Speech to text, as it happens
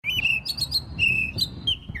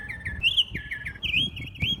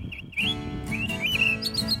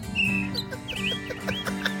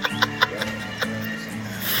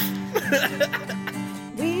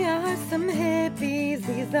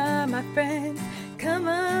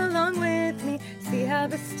how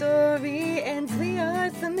the story ends. We are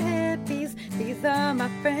some hippies, these are my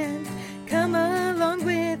friends. Come along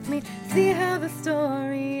with me, see how the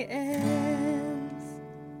story ends.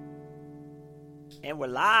 And we're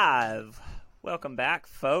live. Welcome back,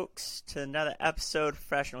 folks, to another episode of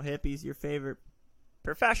Professional Hippies, your favorite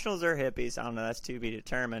professionals or hippies. I don't know, that's to be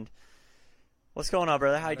determined. What's going on,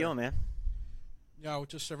 brother? How you doing, man? Yeah,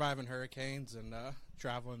 just surviving hurricanes and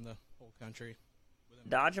traveling the whole country.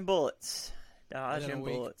 Dodging bullets. Dodging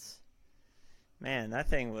bullets. Man, that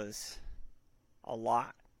thing was a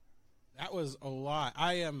lot. That was a lot.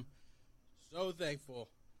 I am so thankful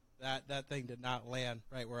that that thing did not land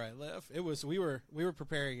right where I live. It was we were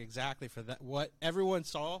preparing exactly for that. What everyone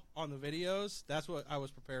saw on the videos, that's what I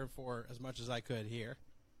was preparing for as much as I could here.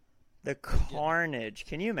 The carnage.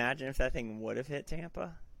 Can you imagine if that thing would have hit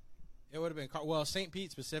Tampa? It would have been well, St.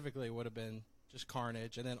 Pete specifically would have been just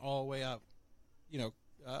carnage, and then all the way up,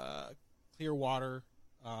 Clearwater,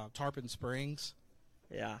 Tarpon Springs.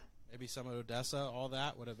 Yeah. Maybe some of Odessa, all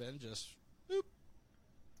that would have been just boop,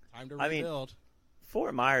 time to rebuild.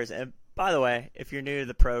 Fort Myers, and by the way, if you're new to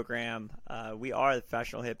the program, we are the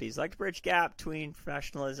Professional Hippies, like to bridge gap between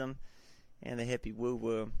professionalism and the hippie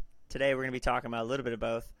woo-woo. Today we're going to be talking about a little bit of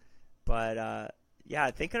both, but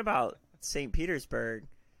thinking about St. Petersburg,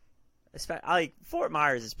 Fort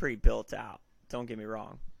Myers is pretty built out, don't get me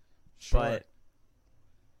wrong, Sure. But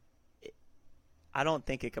I don't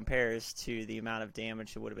think it compares to the amount of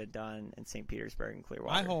damage that would have been done in St. Petersburg and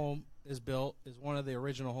Clearwater. My home is one of the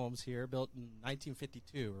original homes here, built in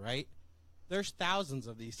 1952, right? There's thousands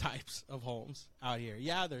of these types of homes out here.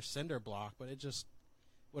 Yeah, there's cinder block, but it just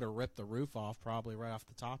would have ripped the roof off probably right off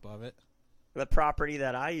the top of it. The property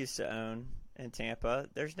that I used to own in Tampa,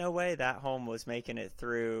 there's no way that home was making it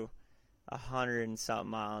through 100 and something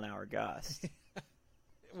mile an hour gust.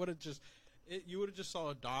 It would have just... you would have just saw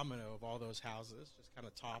a domino of all those houses just kind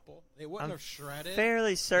of topple. They wouldn't have shredded.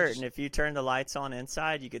 Fairly certain if you turned the lights on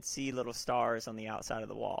inside, you could see little stars on the outside of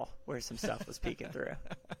the wall where some stuff was peeking through.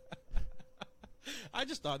 I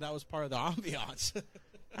just thought that was part of the ambiance.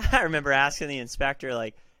 I remember asking the inspector,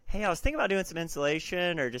 like, hey, I was thinking about doing some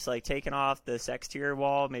insulation or just, like, taking off this exterior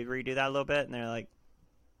wall, maybe redo that a little bit. And they're like,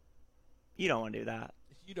 you don't want to do that.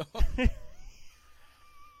 You don't.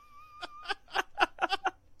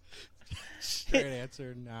 Straight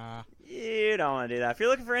answer, nah. You don't want to do that. If you're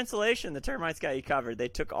looking for insulation, the termites got you covered. They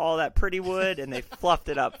took all that pretty wood and they fluffed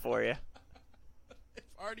it up for you.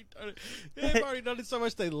 They've already done it so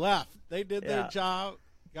much they left. They did their job,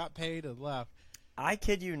 got paid, and left. I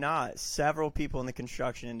kid you not. Several people in the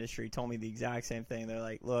construction industry told me the exact same thing. They're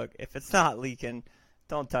like, look, if it's not leaking,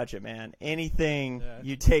 don't touch it, man. Anything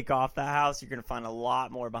you take off the house, you're going to find a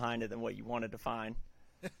lot more behind it than what you wanted to find.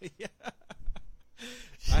 Yeah.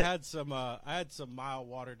 I had some mild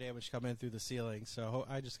water damage come in through the ceiling, so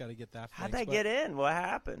I just got to get that fixed. How'd that get in? What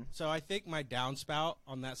happened? So I think my downspout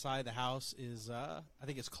on that side of the house is, I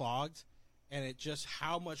think it's clogged, and it just,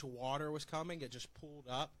 how much water was coming, it just pulled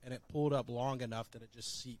up, and it pulled up long enough that it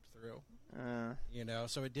just seeped through.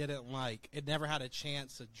 So it didn't it never had a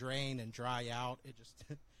chance to drain and dry out.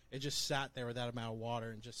 It just sat there with that amount of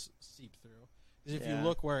water and just seeped through. Because if you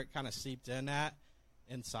look where it kind of seeped in at,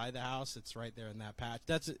 inside the house, it's right there in that patch.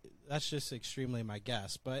 That's just extremely my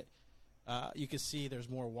guess, but you can see there's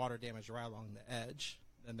more water damage right along the edge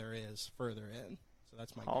than there is further in. So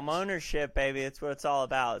that's my home guess. ownership, baby. It's what it's all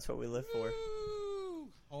about. It's what we live for. Woo!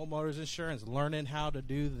 Homeowners insurance, learning how to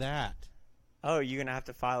do that. Oh, you're gonna have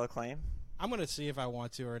to file a claim? I'm gonna see if I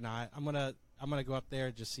want to or not. I'm gonna go up there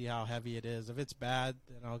and just see how heavy it is. If it's bad,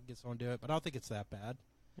 then I'll get someone to do it. But I don't think it's that bad.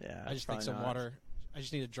 Yeah, I just think some water. I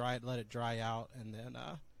just need to let it dry out, and then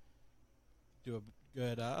do a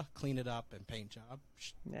good clean it up and paint job.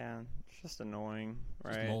 Yeah, it's just annoying,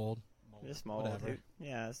 right? Just mold. Just mold. Whatever.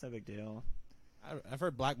 Yeah, it's no big deal. I've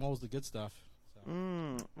heard black mold's the good stuff.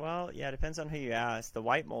 So. Well, yeah, it depends on who you ask. The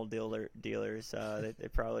white mold dealers, they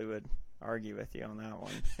probably would argue with you on that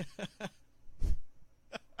one.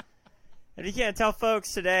 If you can't tell,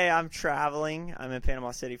 folks, today I'm traveling. I'm in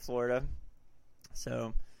Panama City, Florida.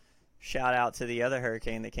 So shout out to the other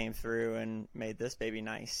hurricane that came through and made this baby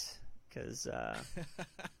nice. Because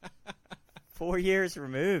 4 years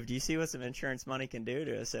removed, you see what some insurance money can do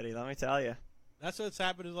to a city, let me tell you. That's what's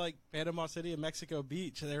happened to, like, Panama City and Mexico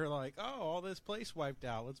Beach. They were like, oh, all this place wiped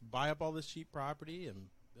out. Let's buy up all this cheap property and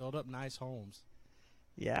build up nice homes.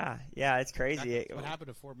 Yeah, it's crazy. That's what happened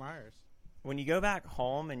to Fort Myers. When you go back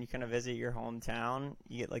home and you kind of visit your hometown,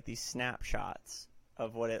 you get, like, these snapshots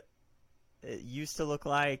of what it used to look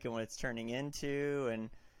like and what it's turning into. And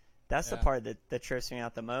that's the part that trips me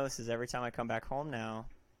out the most is every time I come back home now,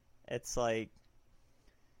 it's like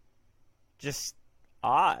just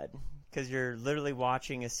odd because you're literally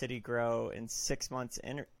watching a city grow in 6 months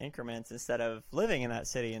increments instead of living in that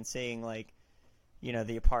city and seeing like, you know,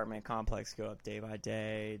 the apartment complex go up day by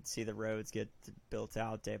day, see the roads get built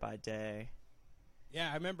out day by day. Yeah,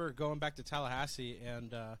 I remember going back to Tallahassee,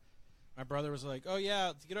 and my brother was like, "Oh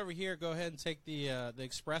yeah, to get over here, go ahead and take the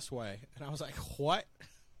expressway." And I was like, "What?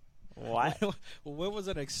 What? When was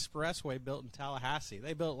an expressway built in Tallahassee?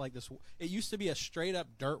 They built like this. It used to be a straight up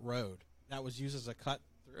dirt road that was used as a cut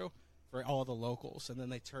through for all the locals, and then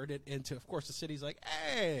they turned it into. Of course, the city's like,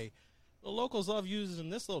 hey, the locals love using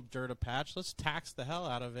this little dirt patch. Let's tax the hell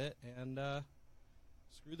out of it and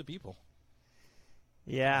screw the people."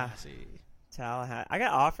 Yeah, Tallahassee. I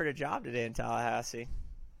got offered a job today in Tallahassee.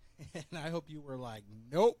 And I hope you were like,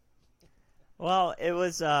 nope. Well, it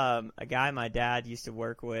was a guy my dad used to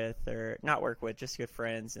work with, or not work with, just good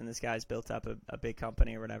friends. And this guy's built up a big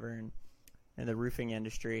company or whatever in the roofing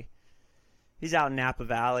industry. He's out in Napa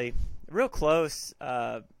Valley, real close,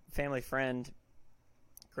 family friend,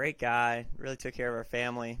 great guy, really took care of our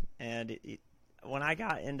family. And when I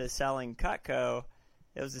got into selling Cutco,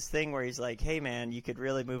 it was this thing where he's like, hey, man, you could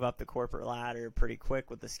really move up the corporate ladder pretty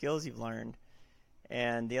quick with the skills you've learned.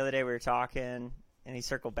 And the other day we were talking, and he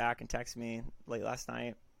circled back and texted me late last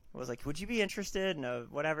night. I was like, would you be interested in a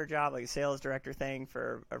whatever job, like a sales director thing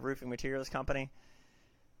for a roofing materials company?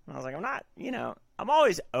 And I was like, I'm not, I'm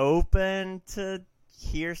always open to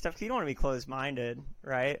hear stuff because you don't want to be closed-minded,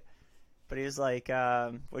 right? But he was like,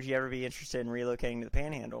 would you ever be interested in relocating to the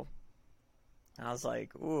Panhandle? And I was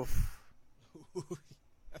like, oof.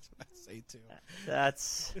 That's what I say too.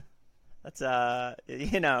 That's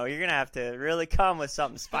you're going to have to really come with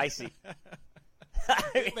something spicy.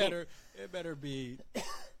 It better be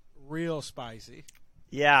real spicy.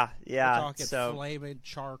 Yeah. We're talking flaming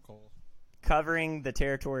charcoal. Covering the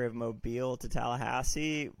territory of Mobile to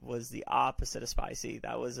Tallahassee was the opposite of spicy.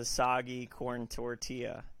 That was a soggy corn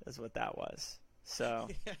tortilla is what that was. So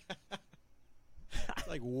it's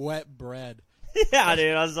like wet bread. Yeah,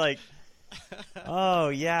 dude. I was like, oh,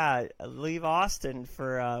 yeah, leave Austin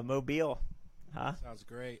for Mobile. Huh? Sounds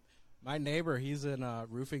great. My neighbor, he's in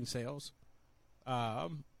roofing sales.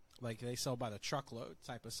 Like they sell by the truckload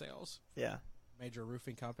type of sales. Yeah. Major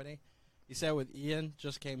roofing company. He said with Ian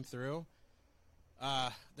just came through,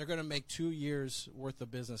 they're going to make 2 years worth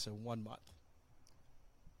of business in 1 month.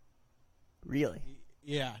 Really?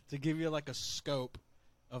 Yeah, to give you like a scope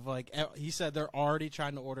of like, he said they're already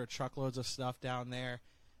trying to order truckloads of stuff down there.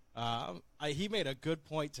 He made a good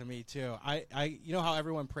point to me too. You know how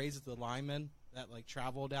everyone praises the linemen that like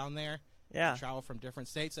travel down there? Yeah. Travel from different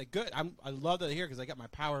states. Like, good. I love that they're here because I got my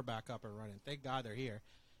power back up and running. Thank God they're here.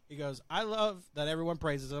 He goes, I love that everyone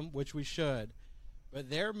praises them, which we should, but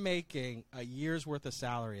they're making a year's worth of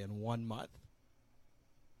salary in 1 month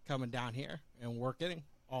coming down here and working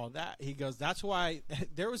all that. He goes, that's why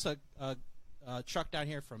there was a truck down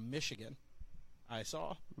here from Michigan I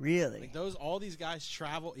saw. Really? Like all these guys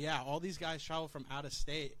travel. Yeah, all these guys travel from out of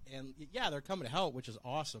state, and yeah, they're coming to help, which is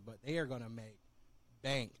awesome. But they are going to make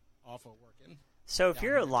bank off of working. So if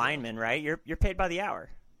you're a lineman, right? You're paid by the hour,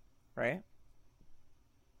 right?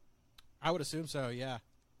 I would assume so. Yeah.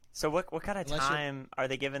 So what kind of time are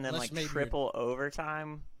they giving them? Like triple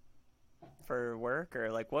overtime for work,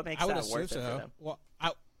 or like what makes that worth it for them? Well,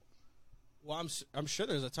 I'm sure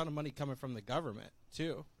there's a ton of money coming from the government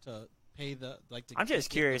too to pay the like. I'm just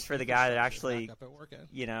curious for the guy that actually,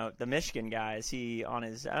 the Michigan guy. Is he on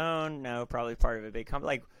his own? No, probably part of a big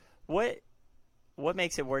company. Like, what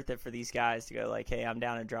makes it worth it for these guys to go like, hey, I'm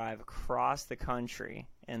down to drive across the country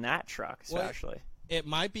in that truck, especially? Well, it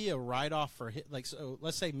might be a write-off for so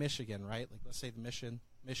let's say Michigan, right? Like let's say the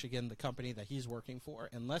Michigan, the company that he's working for,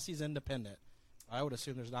 unless he's independent. I would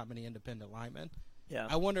assume there's not many independent linemen. Yeah.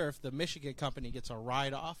 I wonder if the Michigan company gets a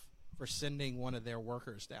write-off for sending one of their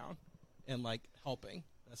workers down and like helping.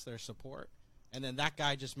 That's their support. And then that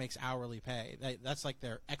guy just makes hourly pay. That's like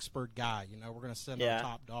their expert guy. We're going to send our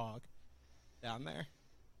top dog down there.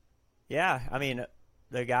 Yeah, I mean,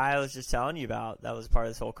 the guy I was just telling you about, that was part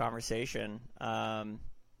of this whole conversation.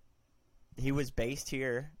 He was based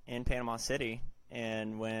here in Panama City,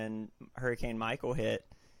 and when Hurricane Michael hit,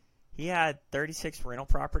 he had 36 rental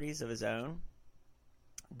properties of his own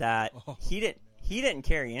that he didn't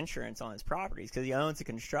carry insurance on his properties because he owns a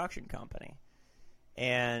construction company.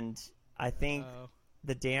 And I think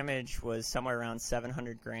the damage was somewhere around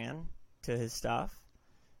 $700,000 to his stuff.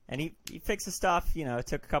 And he fixed the stuff, it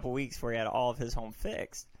took a couple weeks before he had all of his home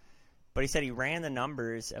fixed. But he said he ran the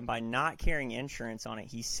numbers, and by not carrying insurance on it,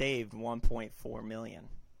 he saved $1.4 million.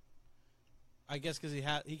 I guess because he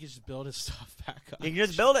could just build his stuff back up. He could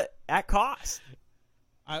just build it at cost.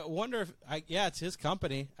 I wonder if it's his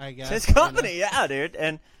company. I guess it's his company, yeah, dude.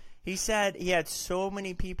 And he said he had so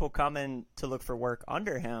many people coming to look for work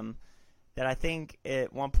under him that I think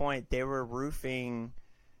at one point they were roofing.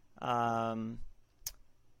 I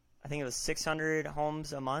think it was 600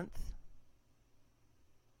 homes a month.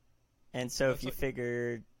 And so if you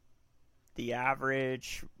figured the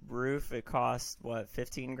average roof, it cost, what,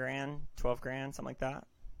 15 grand, 12 grand, something like that?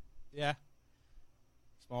 Yeah.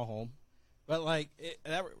 Small home. But, like,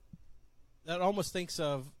 that almost thinks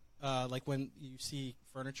of, like, when you see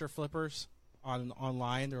furniture flippers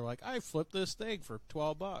online, they're like, I flipped this thing for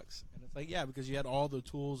 $12. And it's like, yeah, because you had all the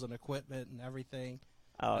tools and equipment and everything.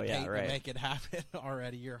 Oh, yeah, right. To make it happen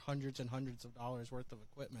already. You're hundreds and hundreds of dollars worth of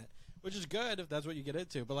equipment, which is good if that's what you get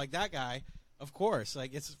into. But, like, that guy, of course,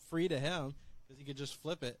 like, it's free to him because he could just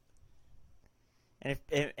flip it. And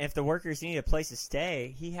if the workers needed a place to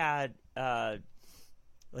stay, he had,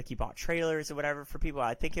 like, he bought trailers or whatever for people.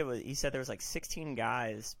 I think he said there was, like, 16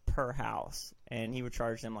 guys per house, and he would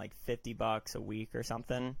charge them, like, $50 a week or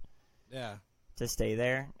something. Yeah. To stay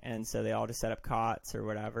there. And so they all just set up cots or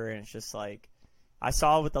whatever, and it's just, like, I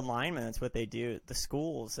saw with the linemen, that's what they do. The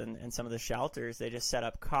schools and some of the shelters, they just set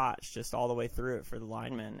up cots just all the way through it for the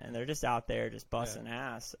linemen, and they're just out there just busting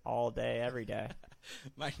ass all day, every day.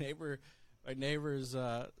 My neighbor's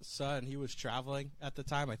son, he was traveling at the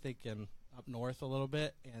time, I think up north a little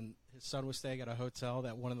bit, and his son was staying at a hotel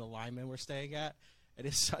that one of the linemen were staying at, and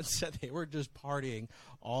his son said they were just partying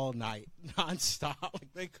all night, nonstop.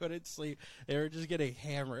 Like, they couldn't sleep. They were just getting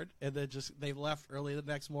hammered, and then they left early the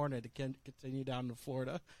next morning to continue down to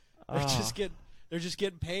Florida. They're just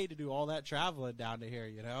getting paid to do all that traveling down to here,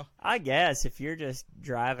 you know? I guess if you're just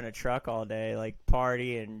driving a truck all day, like,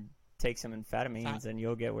 party and take some amphetamines, and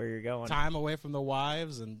you'll get where you're going. Time away from the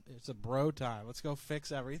wives, and it's a bro time. Let's go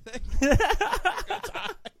fix everything. Good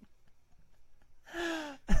time.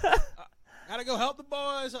 Gotta go help the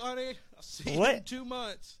boys, honey. I'll see you in 2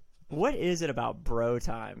 months. What is it about bro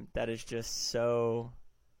time that is just so,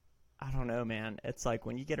 I don't know, man. It's like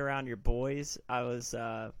when you get around your boys. I was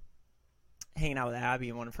hanging out with Abby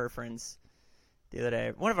and one of her friends the other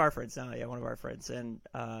day. One of our friends, and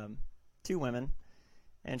 2 women.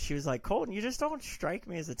 And she was like, Colton, you just don't strike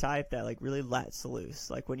me as the type that, like, really lets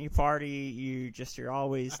loose. Like, when you party, you're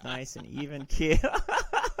always nice and even keel.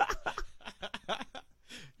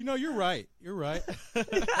 You know, you're right. You're right.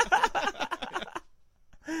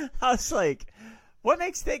 I was like, what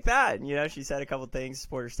makes you think that? And, you know, she said a couple things to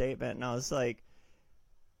support her statement, and I was like,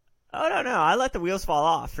 oh, no, I let the wheels fall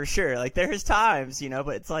off, for sure. Like, there's times, you know,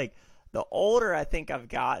 but it's like the older I think I've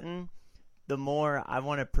gotten, the more I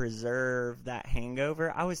want to preserve that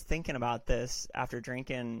hangover. I was thinking about this after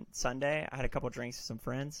drinking Sunday. I had a couple drinks with some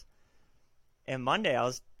friends. And Monday, I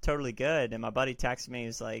was totally good. And my buddy texted me. He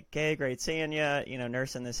was like, hey, great seeing you, you know,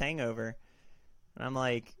 nursing this hangover. And I'm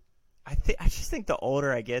like, I just think the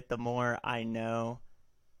older I get, the more I know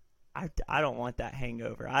I don't want that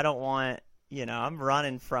hangover. I don't want, you know, I'm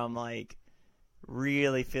running from, like,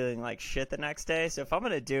 really feeling like shit the next day. So if I'm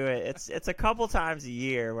going to do it, it's a couple times a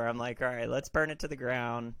year where I'm like, all right, let's burn it to the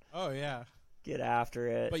ground. Oh, yeah. Get after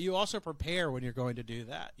it. But you also prepare when you're going to do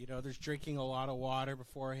that. You know, there's drinking a lot of water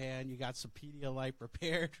beforehand. You got some Pedialyte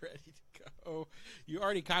prepared, ready to go. You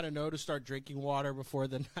already kind of know to start drinking water before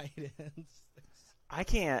the night ends. I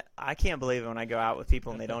can't believe it when I go out with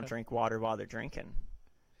people and they don't drink water while they're drinking.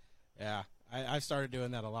 Yeah, I started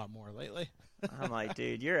doing that a lot more lately. I'm like,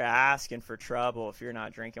 dude, you're asking for trouble if you're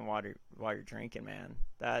not drinking water while you're drinking, man.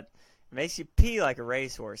 That makes you pee like a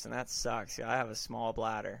racehorse, and that sucks. I have a small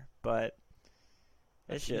bladder, but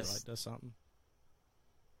it's just does something.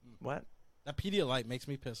 What? That Pedialyte makes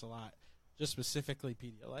me piss a lot. Just specifically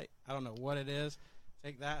Pedialyte. I don't know what it is.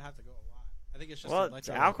 Take that, have to go a lot. I think it's just it's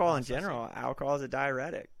alcohol in general. Alcohol is a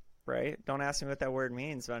diuretic, right? Don't ask me what that word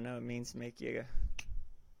means, but I know it means make you.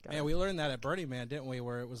 Man, we learned that at Burning Man, didn't we?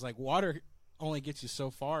 Where it was like water only gets you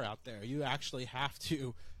so far out there. You actually have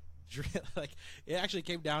to drink. Like, it actually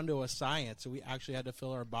came down to a science. So we actually had to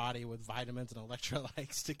fill our body with vitamins and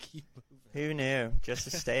electrolytes to keep moving. Who knew? Just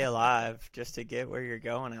to stay alive, just to get where you're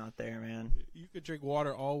going out there, man. You could drink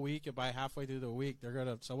water all week, and by halfway through the week,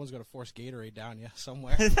 someone's gonna force Gatorade down you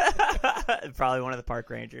somewhere. Probably one of the park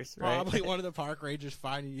rangers, right? Probably one of the park rangers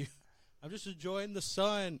finding you. I'm just enjoying the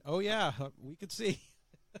sun. Oh yeah, we could see.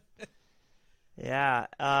 Yeah.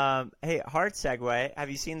 Hey, hard segue. Have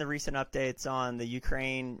you seen the recent updates on the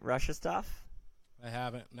Ukraine-Russia stuff? I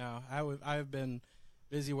haven't. No, I've been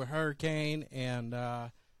busy with hurricane and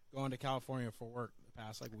going to California for work the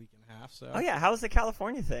past week and a half. So. Oh yeah, how was the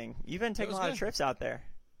California thing? You've been taking a lot of trips out there.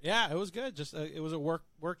 Yeah, it was good. Just it was a work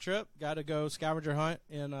trip. Got to go scavenger hunt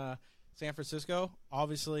in San Francisco.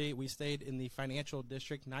 Obviously, we stayed in the financial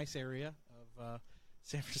district, nice area of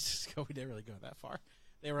San Francisco. We didn't really go that far.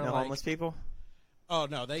 They were No like homeless people? Oh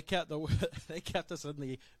no, they kept they kept us in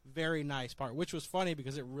the very nice part, which was funny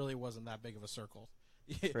because it really wasn't that big of a circle.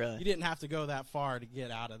 Really? You didn't have to go that far to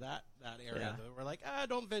get out of that area. Yeah. We're like,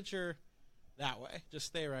 don't venture that way. Just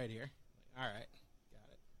stay right here. All right,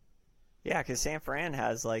 got it. Yeah, because San Fran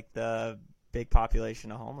has like the big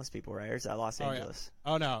population of homeless people, right? Or is that Los Angeles?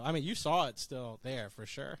 Yeah. Oh no, I mean you saw it still there for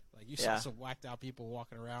sure. Like you saw Yeah. some whacked out people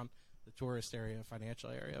walking around the tourist area, financial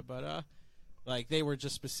area, but like they were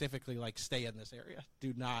just specifically like stay in this area.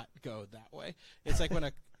 Do not go that way. It's like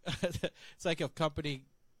when it's like a company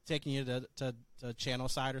taking you to Channel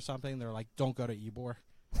Side or something. They're like, don't go to Ybor.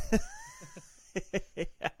 Yeah.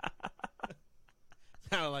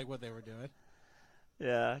 Kind of like what they were doing.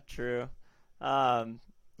 Yeah, true.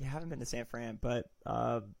 Yeah, I haven't been to San Fran, but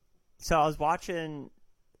so I was watching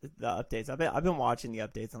the updates. I've been watching the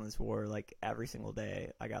updates on this war like every single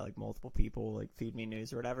day. I got like multiple people like feed me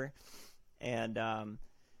news or whatever, and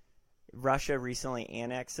Russia recently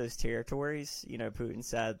annexed those territories. You know, Putin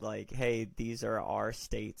said like, "Hey, these are our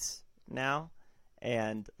states now,"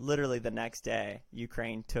 and literally the next day,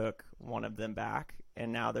 Ukraine took one of them back,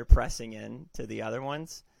 and now they're pressing in to the other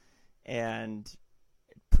ones, and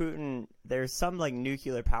Putin, there's some like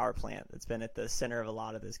nuclear power plant that's been at the center of a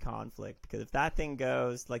lot of this conflict, because if that thing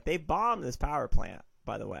goes, like they bombed this power plant,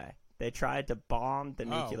 by the way. They tried to bomb the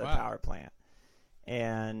nuclear power plant.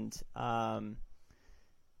 And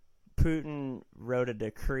Putin wrote a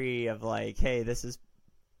decree of like, hey, this is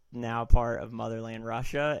now part of motherland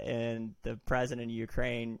Russia. And the president of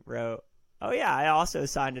Ukraine wrote, oh, yeah, I also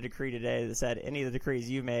signed a decree today that said any of the decrees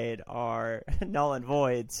you made are null and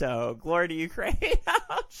void. So, glory to Ukraine.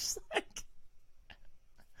 I'm just like,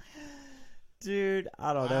 dude,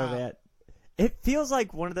 I don't know, man. It feels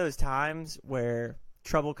like one of those times where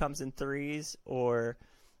trouble comes in threes or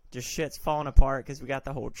just shit's falling apart because we got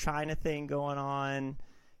the whole China thing going on.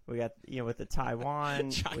 We got, with the Taiwan.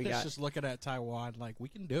 China's just looking at Taiwan like, we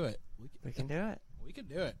can do it. We can do it. We can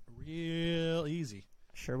do it real easy.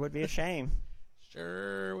 Sure would be a shame.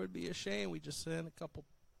 Sure would be a shame. We just sent a couple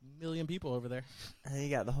million people over there. And then you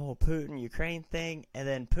got the whole Putin-Ukraine thing, and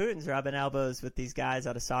then Putin's rubbing elbows with these guys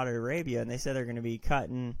out of Saudi Arabia, and they said they're going to be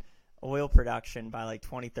cutting oil production by like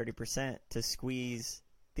 20-30% to squeeze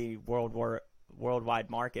the worldwide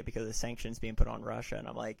market because of the sanctions being put on Russia. And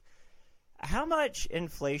I'm like, how much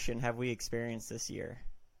inflation have we experienced this year?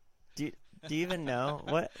 Do you even know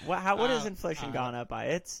what has inflation gone up by?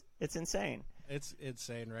 It's insane. It's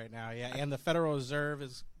insane right now, yeah. And the Federal Reserve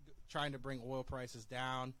is trying to bring oil prices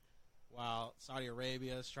down, while Saudi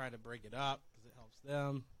Arabia is trying to bring it up because it helps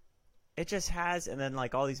them. It just has, and then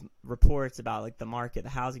like all these reports about like the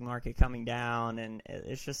housing market coming down, and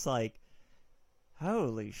it's just like,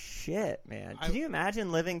 holy shit, man. Can you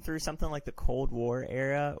imagine living through something like the Cold War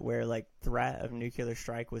era where like threat of nuclear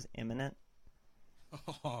strike was imminent?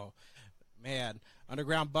 Oh, man.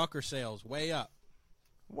 Underground bunker sales, way up.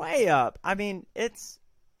 Way up. I mean,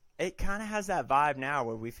 it kind of has that vibe now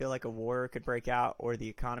where we feel like a war could break out or the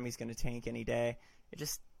economy's going to tank any day. It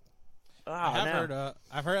just, I've heard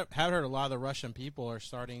a lot of the Russian people are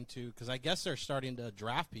starting to, because I guess they're starting to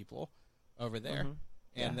draft people over there. Mm-hmm.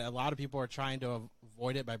 And a lot of people are trying to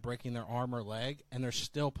avoid it by breaking their arm or leg, and they're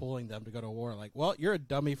still pulling them to go to war. Like, well, you're a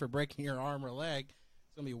dummy for breaking your arm or leg.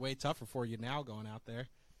 It's going to be way tougher for you now going out there.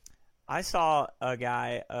 I saw a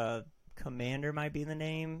guy, Commander might be the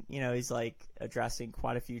name. He's like addressing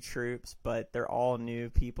quite a few troops, but they're all new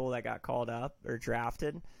people that got called up or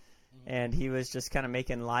drafted. Mm-hmm. And he was just kind of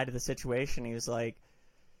making light of the situation. He was like,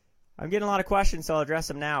 I'm getting a lot of questions, so I'll address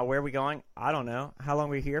them now. Where are we going? I don't know. How long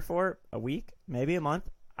are we here for? A week? Maybe a month?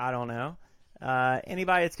 I don't know.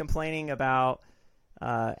 Anybody that's complaining about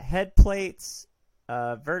head plates,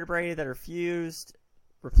 vertebrae that are fused,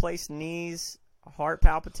 replaced knees, heart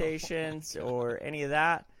palpitations, or any of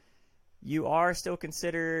that, you are still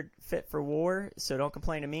considered fit for war, so don't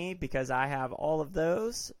complain to me because I have all of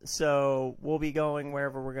those. So we'll be going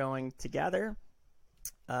wherever we're going together,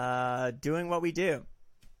 doing what we do.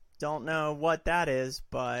 Don't know what that is,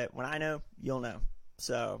 but when I know, you'll know.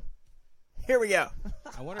 So here we go.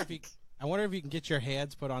 I wonder if you can get your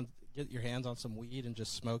hands on some weed and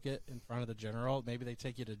just smoke it in front of the general. Maybe they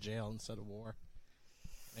take you to jail instead of war.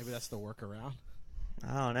 Maybe that's the workaround.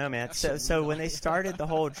 I don't know, man. So when they started the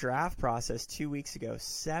whole draft process 2 weeks ago,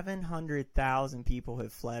 700,000 people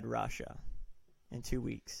have fled Russia in 2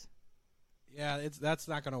 weeks. Yeah, that's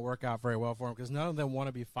not going to work out very well for them because none of them want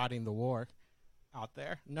to be fighting the war out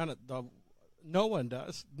there. No one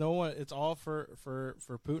does. No one. It's all for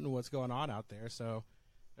Putin. What's going on out there? So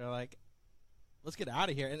they're like, let's get out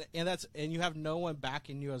of here. And you have no one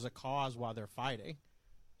backing you as a cause while they're fighting.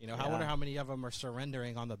 I wonder how many of them are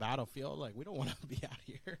surrendering on the battlefield. Like, we don't want to be out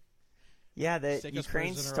here. Yeah,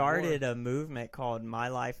 Ukraine started a movement called My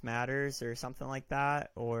Life Matters or something like that,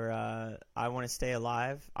 or I Want to Stay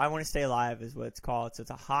Alive. I Want to Stay Alive is what it's called. So it's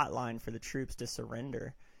a hotline for the troops to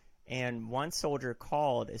surrender. And one soldier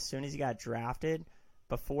called as soon as he got drafted.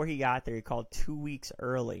 Before he got there, he called 2 weeks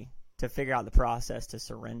early to figure out the process to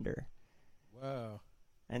surrender. Whoa.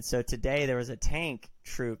 And so today there was a tank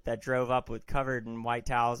troop that drove up with covered in white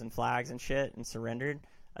towels and flags and shit and surrendered.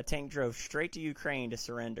 A tank drove straight to Ukraine to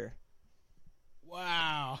surrender.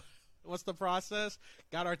 Wow. What's the process?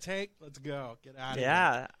 Got our tank? Let's go. Get out of here.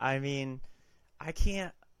 Yeah. I mean, I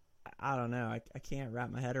don't know. I can't wrap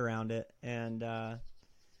my head around it. And,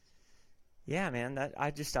 yeah, man,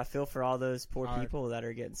 I feel for all those poor people that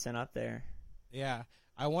are getting sent up there. Yeah.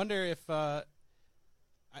 I wonder if, are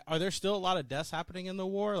there still a lot of deaths happening in the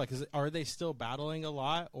war? Like, are they still battling a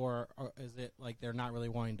lot, or is it like they're not really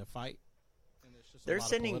wanting to fight? And it's just they're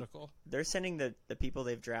sending the people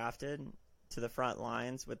they've drafted to the front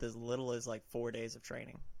lines with as little as like 4 days of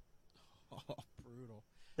training. Oh, brutal!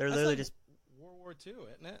 They're That's literally like just World War II,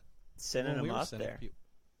 isn't it? Sending them up there.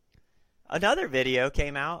 Another video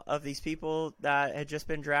came out of these people that had just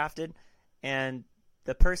been drafted, and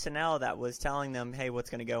the personnel that was telling them, "Hey, what's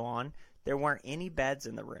going to go on?" There weren't any beds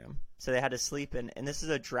in the room, so they had to sleep in. And this is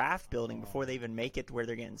a draft building before they even make it to where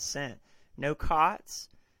they're getting sent. No cots,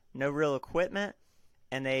 no real equipment.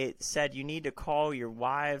 And they said you need to call your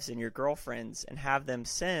wives and your girlfriends and have them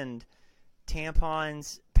send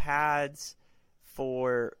tampons, pads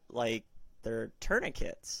for, like, their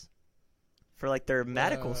tourniquets, for, like, their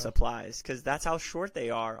medical supplies, because that's how short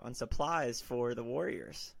they are on supplies for the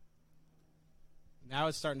warriors. Now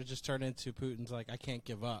it's starting to just turn into Putin's like, I can't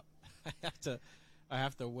give up. I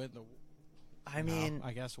have to win the. I mean,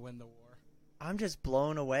 I guess win the war. I'm just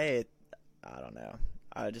blown away. I don't know.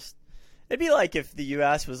 It'd be like if the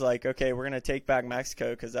U.S. was like, okay, we're gonna take back Mexico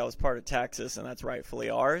because that was part of Texas and that's rightfully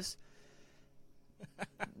ours.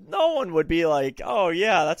 No one would be like, oh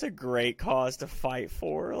yeah, that's a great cause to fight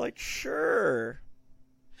for. Like, sure.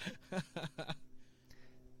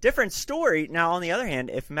 Different story. Now, on the other hand,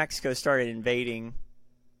 if Mexico started invading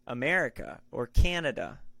America or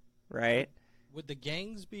Canada. Right? Would the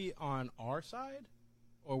gangs be on our side,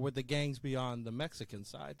 or would the gangs be on the Mexican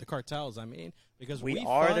side? The cartels, I mean, because we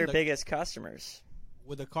are their biggest customers.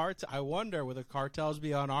 I wonder, would the cartels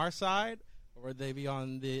be on our side, or would they be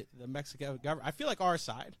on the Mexican government? I feel like our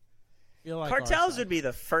side. Cartels would be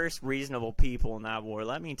the first reasonable people in that war.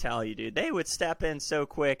 Let me tell you, dude. They would step in so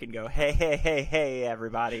quick and go, hey,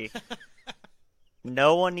 everybody.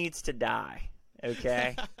 No one needs to die,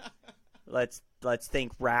 okay? Let's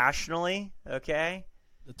think rationally, okay?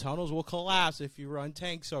 The tunnels will collapse if you run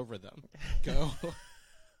tanks over them. Go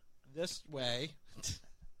this way.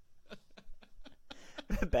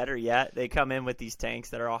 Better yet, they come in with these tanks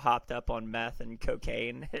that are all hopped up on meth and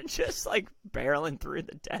cocaine and just, like, barreling through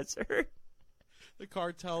the desert. The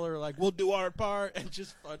cartel are like, we'll do our part, and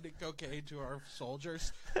just funding cocaine to our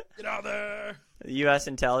soldiers. Get out there! The U.S.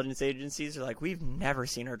 intelligence agencies are like, we've never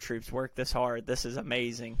seen our troops work this hard. This is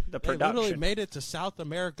amazing. The production. They literally made it to South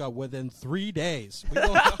America within 3 days.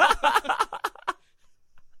 The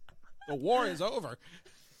war is over.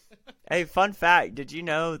 Hey, fun fact. Did you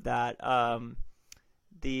know that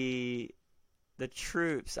the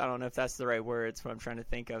troops, I don't know if that's the right word, it's what I'm trying to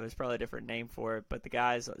think of. There's probably a different name for it. But the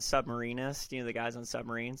guys, submarinists, the guys on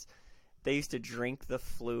submarines, they used to drink the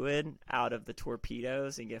fluid out of the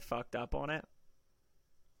torpedoes and get fucked up on it.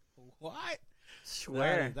 What?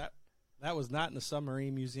 Swear. That was not in the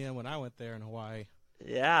submarine museum when I went there in Hawaii.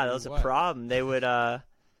 Yeah, that was a problem. They would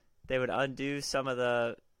undo some of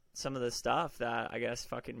the stuff that I guess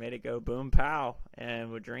fucking made it go boom pow, and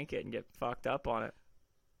would drink it and get fucked up on it.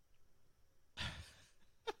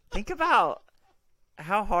 Think about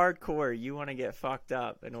how hardcore you want to get fucked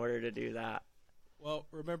up in order to do that. Well,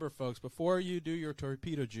 remember, folks, before you do your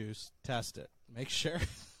torpedo juice, test it. Make sure.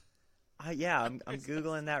 Yeah, I'm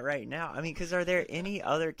Googling that right now. I mean, because are there any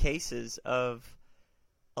other cases of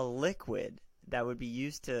a liquid that would be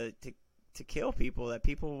used to kill people that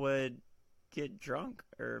people would get drunk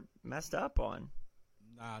or messed up on?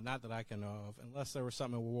 Nah, not that I can know of. Unless there was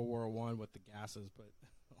something in World War I with the gases, but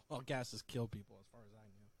all gases kill people as far as I know.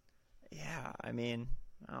 Yeah, I mean,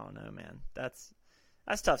 I don't know, man. That's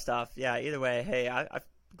tough stuff. Yeah, either way, hey, I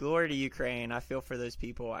glory to Ukraine. I feel for those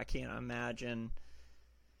people. I can't imagine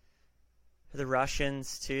the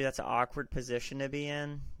Russians, too. That's an awkward position to be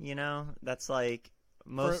in, That's like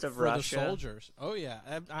most of Russia. For the soldiers. Oh, yeah.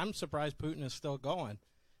 I'm surprised Putin is still going.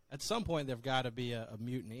 at some point there've got to be a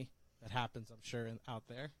mutiny that happens, I'm sure, out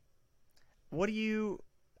there.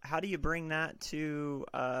 How do you bring that to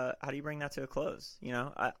a close? You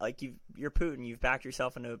know, you're Putin. You've backed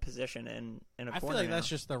yourself into a position in a corner. I feel like now. that's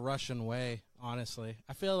just the Russian way. Honestly,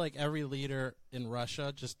 I feel like every leader in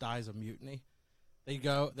Russia just dies of mutiny. They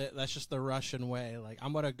go. That's just the Russian way. Like,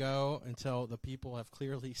 I'm gonna go until the people have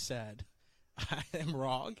clearly said I am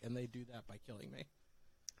wrong, and they do that by killing me.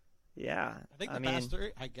 Yeah, I think past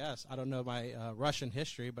three. I guess I don't know my Russian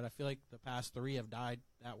history, but I feel like the past three have died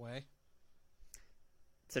that way.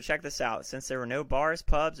 So check this out. Since there were no bars,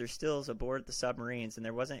 pubs, or stills aboard the submarines, and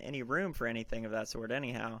there wasn't any room for anything of that sort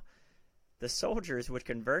anyhow, the soldiers would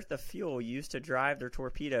convert the fuel used to drive their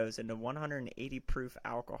torpedoes into 180 proof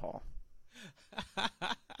alcohol.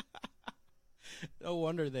 No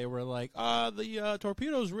wonder they were like, the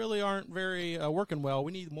torpedoes really aren't very working well.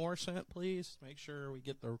 We need more scent, please. Make sure we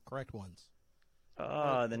get the correct ones.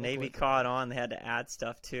 Oh, the Navy caught on. They had to add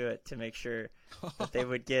stuff to it to make sure that they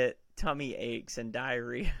would get tummy aches and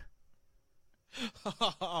diarrhea.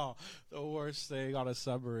 Oh, the worst thing on a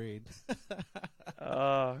submarine.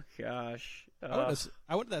 Oh, gosh.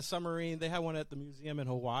 I went to that submarine. They had one at the museum in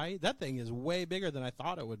Hawaii. That thing is way bigger than I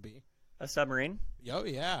thought it would be. A submarine? Oh,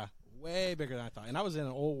 yeah. Way bigger than I thought. And I was in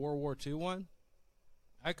an old World War II one.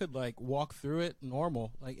 I could, walk through it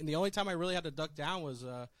normal. And the only time I really had to duck down was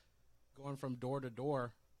going from door to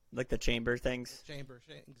door. Like the chamber things? Chamber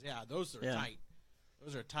things, yeah. Those are tight.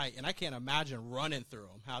 Those are tight. And I can't imagine running through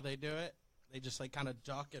them, how they do it. They just, kind of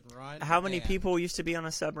duck and run. How many people used to be on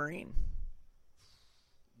a submarine?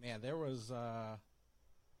 Man, there was,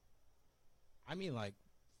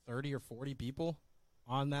 30 or 40 people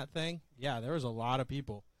on that thing. Yeah, there was a lot of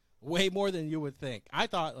people. Way more than you would think. I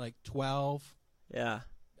thought, 12. Yeah.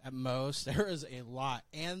 At most. There is a lot.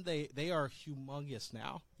 And they are humongous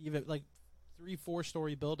now. Even, 3-4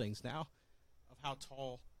 story buildings now of how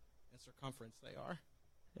tall in circumference they are.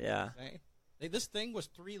 Yeah. This thing was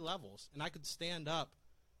 3 levels, and I could stand up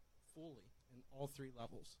fully in all 3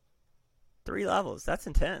 levels. 3 levels? That's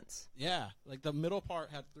intense. Yeah. The middle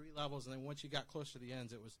part had 3 levels, and then once you got close to the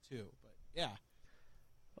ends, it was 2. But, yeah.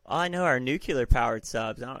 I know our nuclear-powered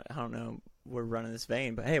subs. I don't know we're running this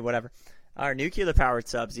vein, but hey, whatever. Our nuclear-powered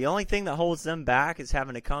subs, the only thing that holds them back is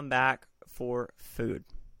having to come back for food.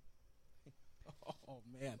 Oh,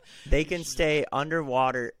 man. They can stay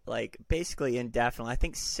underwater, basically indefinitely. I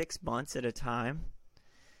think 6 months at a time.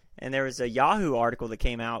 And there was a Yahoo article that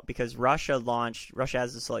came out because Russia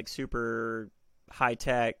has this, super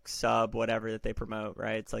high-tech sub, whatever, that they promote,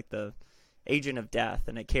 right? It's like the Agent of Death,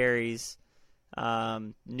 and it carries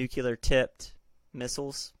nuclear-tipped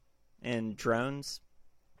missiles and drones.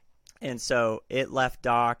 And so it left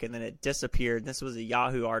dock, and then it disappeared. This was a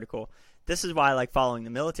Yahoo article. This is why I like following the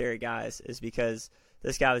military guys, is because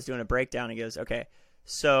this guy was doing a breakdown. He goes, okay,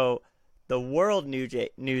 so the world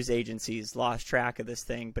news agencies lost track of this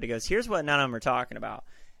thing. But he goes, here's what none of them are talking about.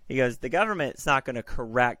 He goes, the government's not going to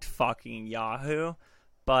correct fucking Yahoo,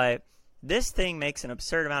 but this thing makes an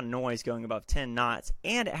absurd amount of noise going above 10 knots,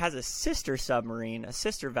 and it has a sister submarine, a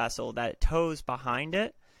sister vessel that tows behind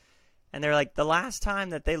it. And they're like, the last time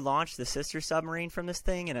that they launched the sister submarine from this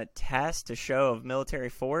thing in a test to show of military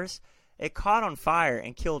force, it caught on fire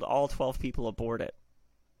and killed all 12 people aboard it.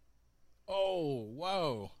 Oh,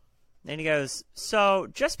 whoa. And he goes, so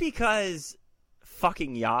just because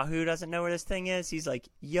fucking Yahoo doesn't know where this thing is, he's like,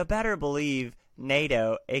 you better believe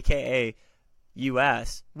NATO, a.k.a.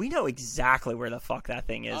 U.S., we know exactly where the fuck that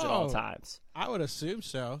thing is at all times. I would assume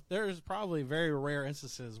so. There's probably very rare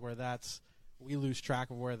instances where we lose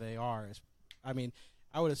track of where they are. I mean,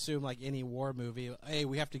 I would assume any war movie, hey,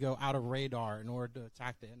 we have to go out of radar in order to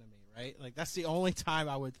attack the enemy, right? That's the only time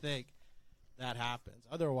I would think that happens.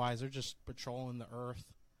 Otherwise, they're just patrolling the earth,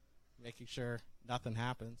 making sure nothing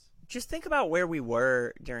happens. Just think about where we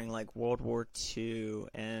were during World War II,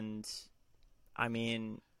 and I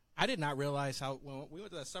mean, I did not realize when we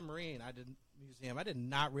went to that submarine museum, I did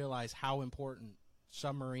not realize how important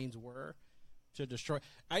submarines were to destroy.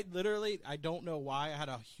 I don't know why I had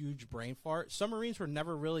a huge brain fart. Submarines were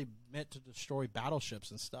never really meant to destroy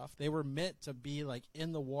battleships and stuff. They were meant to be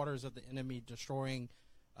in the waters of the enemy, destroying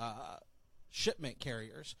shipment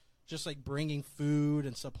carriers, just bringing food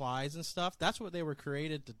and supplies and stuff. That's what they were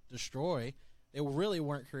created to destroy. They really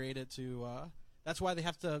weren't created to that's why they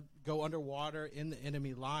have to go underwater in the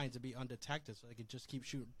enemy lines to be undetected, so they could just keep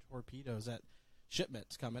shooting torpedoes at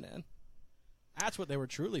shipments coming in. That's what they were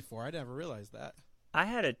truly for. I never realized that. I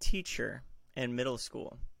had a teacher in middle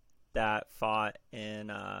school that fought in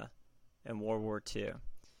World War II,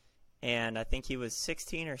 and I think he was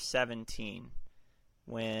 16 or 17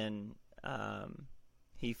 when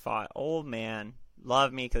he fought old man.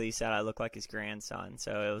 Loved me because he said I looked like his grandson.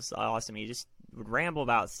 So it was awesome. He just would ramble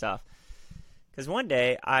about stuff. Because one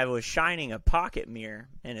day I was shining a pocket mirror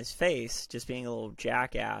in his face, just being a little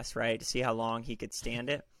jackass, right, to see how long he could stand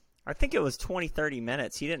it. I think it was 20, 30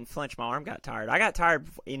 minutes. He didn't flinch. My arm got tired. I got tired,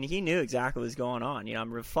 and he knew exactly what was going on. You know,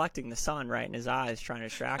 I'm reflecting the sun right in his eyes, trying to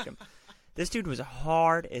distract him. This dude was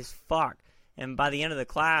hard as fuck. And by the end of the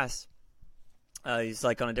class, he's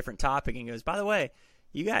like on a different topic, and he goes, "By the way,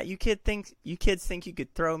 you kids think you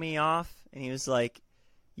could throw me off?" And he was like,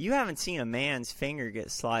 "You haven't seen a man's finger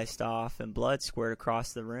get sliced off and blood squirt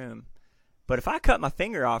across the room. But if I cut my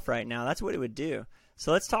finger off right now, that's what it would do.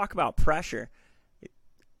 So let's talk about pressure."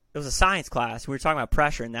 It was a science class. We were talking about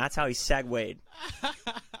pressure, and that's how he segued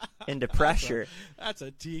into pressure. That's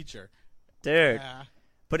a teacher. Dude. Yeah.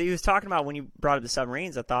 But he was talking about, when you brought up the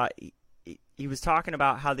submarines, I thought he was talking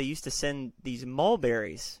about how they used to send these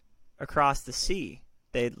mulberries across the sea.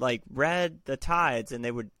 They'd, like, read the tides, and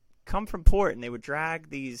they would come from port, and they would drag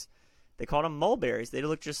these, they called them mulberries. They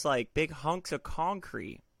looked just like big hunks of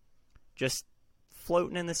concrete just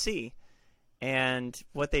floating in the sea. And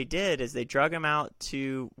what they did is they drug them out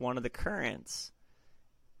to one of the currents,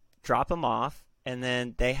 drop them off, and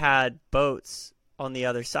then they had boats on the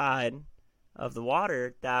other side of the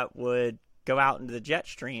water that would go out into the jet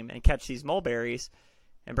stream and catch these mulberries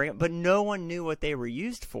and bring them. But no one knew what they were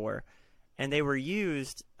used for. And they were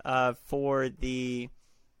used for the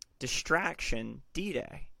distraction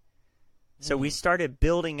D-Day. So we started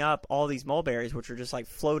building up all these mulberries, which are just like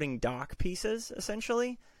floating dock pieces,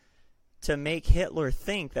 essentially, to make Hitler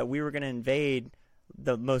think that we were going to invade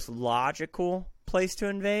the most logical place to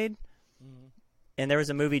invade. Mm-hmm. And there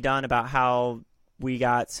was a movie done about how we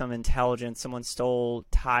got some intelligence. Someone stole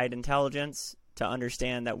tide intelligence to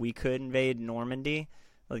understand that we could invade Normandy.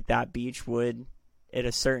 Like, that beach would, at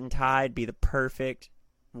a certain tide, be the perfect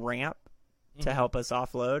ramp to help us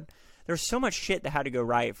offload. There's so much shit that had to go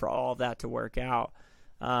right for all of that to work out.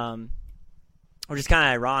 Which is kind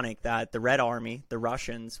of ironic that the Red Army, the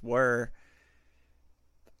Russians, were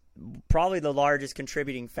probably the largest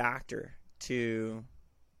contributing factor to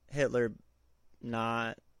Hitler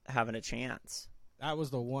not having a chance. That was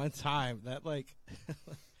the one time that, like,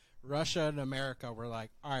 Russia and America were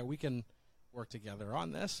like, all right, we can work together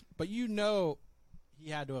on this. But he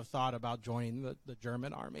had to have thought about joining the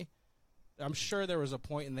German army. I'm sure there was a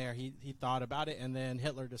point in there he thought about it, and then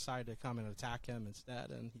Hitler decided to come and attack him instead,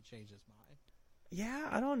 and he changed his mind. Yeah,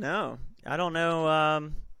 I don't know.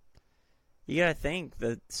 You got to think,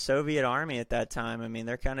 the Soviet army at that time, I mean,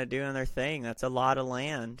 they're kind of doing their thing. That's a lot of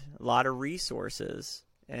land, a lot of resources.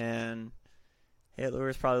 And Hitler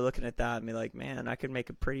was probably looking at that and be like, man, I could make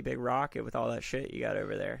a pretty big rocket with all that shit you got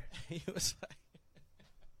over there. He was like,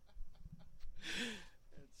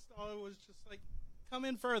 Stalin was just like, come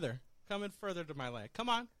in further to my land. Come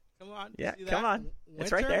on. Yeah, see come on. Winter?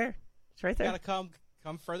 It's right there. You got to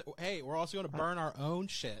come further. Hey, we're also going to burn our own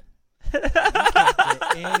shit. You can't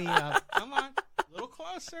get any of. Come on, a little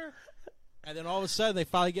closer. And then all of a sudden, they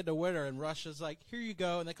finally get to winter, and Russia's like, here you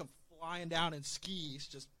go. And they come flying down in skis.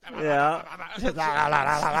 Just yeah.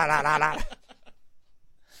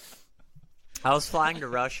 I was flying to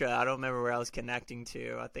Russia. I don't remember where I was connecting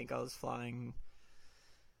to. I think I was flying...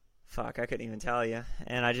 Fuck, I couldn't even tell you.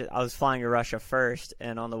 And I was flying to Russia first,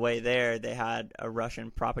 and on the way there, they had a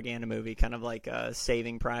Russian propaganda movie, kind of like a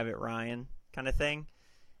Saving Private Ryan kind of thing.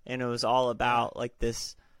 And it was all about, like,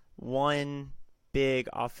 this one big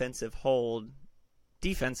defensive hold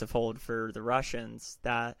for the Russians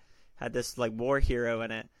that had this, like, war hero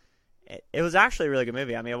in it. It was actually a really good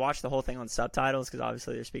movie. I mean, I watched the whole thing on subtitles because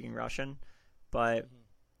obviously they're speaking Russian. But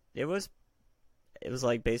it was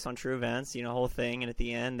like based on true events, you know, whole thing. And at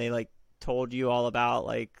the end, they like told you all about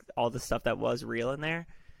like all the stuff that was real in there.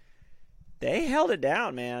 They held it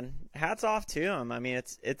down, man. Hats off to them. I mean,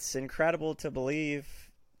 it's incredible to believe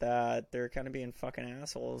that they're kind of being fucking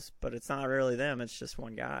assholes, but it's not really them. It's just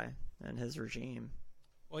one guy and his regime.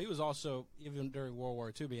 Well, he was also, even during World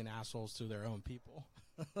War II, being assholes to their own people.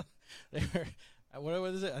 They were,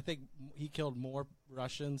 what is it? I think he killed more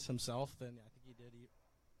Russians himself than I think he did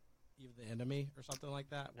even the enemy or something like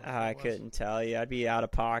that. I couldn't tell you. I'd be out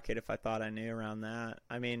of pocket if I thought I knew around that.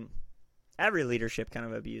 I mean, every leadership kind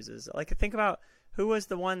of abuses. Like, think about who was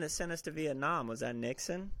the one that sent us to Vietnam. Was that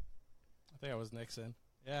Nixon? I think it was Nixon.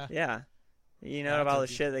 Yeah. Yeah. You know about all the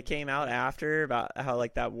shit that came out after about how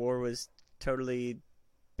like that war was totally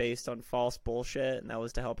based on false bullshit and that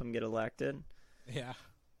was to help him get elected. Yeah.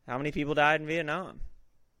 How many people died in Vietnam?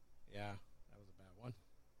 Yeah, that was a bad one.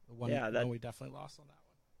 The one we definitely lost on that one.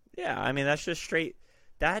 Yeah, I mean, that's just straight.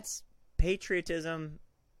 That's patriotism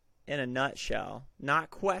in a nutshell, not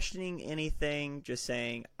questioning anything, just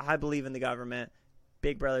saying, I believe in the government,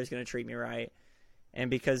 Big Brother's going to treat me right. And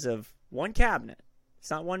because of one cabinet, it's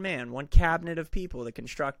not one man, one cabinet of people that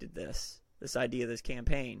constructed this idea, this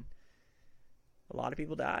campaign, a lot of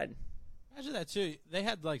people died. Imagine that too. They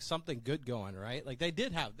had like something good going, right? Like they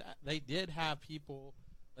did have that. They did have people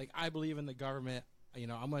like, I believe in the government.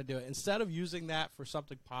 I'm going to do it. Instead of using that for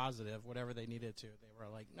something positive, whatever they needed to, they were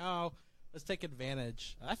like, no, let's take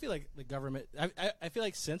advantage. I feel like the government, I feel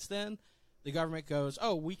like since then, the government goes,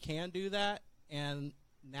 oh, we can do that. And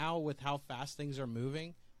now with how fast things are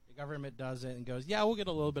moving, the government does it and goes, yeah, we'll get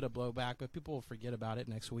a little bit of blowback, but people will forget about it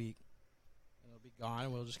next week. And it'll be gone,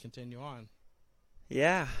 and we'll just continue on.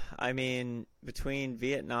 Yeah, I mean, between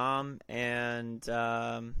Vietnam and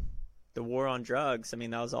the war on drugs, I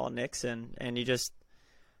mean, that was all Nixon. And you just,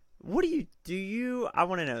 I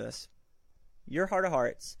want to know this. Your heart of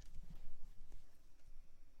hearts,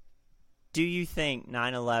 do you think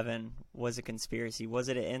 9/11 was a conspiracy? Was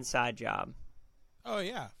it an inside job? Oh,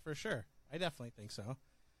 yeah, for sure. I definitely think so.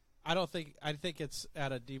 I think it's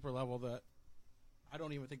at a deeper level that I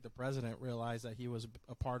don't even think the president realized that he was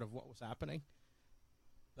a part of what was happening.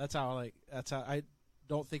 That's how I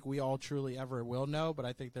don't think we all truly ever will know, but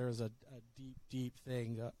I think there is a deep, deep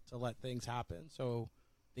thing to let things happen. So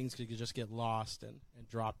things could just get lost and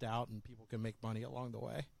dropped out, and people can make money along the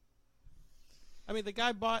way. I mean, the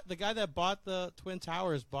guy that bought the Twin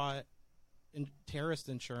Towers bought terrorist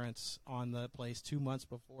insurance on the place 2 months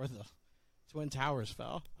before the Twin Towers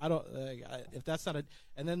fell. I don't if that's not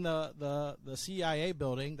and then the CIA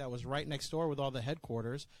building that was right next door with all the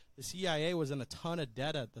headquarters, the CIA was in a ton of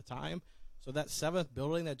debt at the time. So that 7th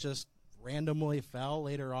building that just randomly fell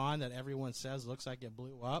later on that everyone says looks like it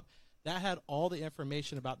blew up, that had all the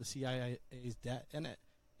information about the CIA's debt in it,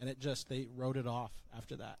 and they wrote it off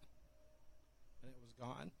after that. And it was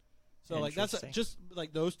gone. So like that's just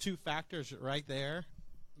like those two factors right there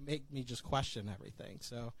make me just question everything.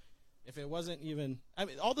 So if it wasn't even, I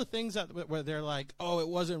mean, all the things where they're like, oh, it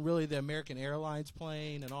wasn't really the American Airlines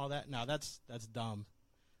plane and all that. No, that's dumb.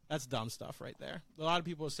 That's dumb stuff right there. A lot of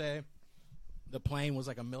people say the plane was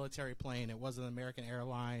like a military plane. It wasn't American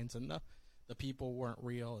Airlines, and the people weren't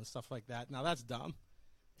real and stuff like that. Now that's dumb.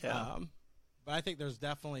 Yeah. But I think there's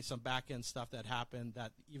definitely some back end stuff that happened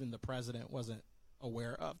that even the president wasn't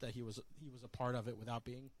aware of, that he was a part of it without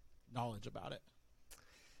being knowledge about it.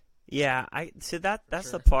 Yeah, that's sure.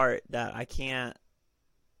 the part that I can't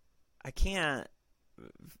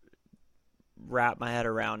wrap my head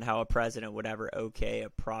around, how a president would ever okay a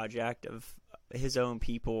project of his own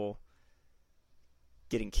people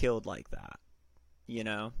getting killed like that.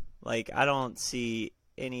 Like, I don't see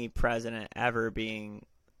any president ever being,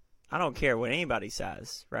 I don't care what anybody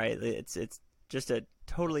says, right? It's just a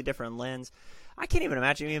totally different lens. I can't even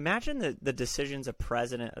imagine. Imagine the decisions a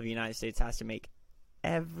president of the United States has to make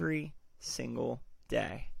every single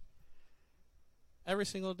day. Every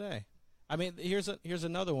single day. I mean, here's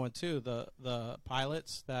another one too. The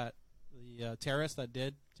pilots the terrorists that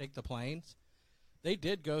did take the planes, they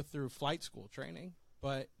did go through flight school training,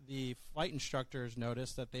 but the flight instructors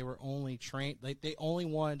noticed that they were only trained. They only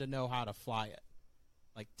wanted to know how to fly it,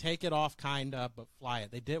 like take it off, but fly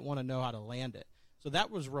it. They didn't want to know how to land it. So that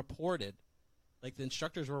was reported. Like the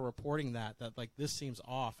instructors were reporting that like this seems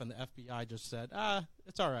off, and the FBI just said,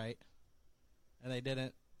 it's all right, and they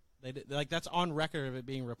didn't. Like that's on record of it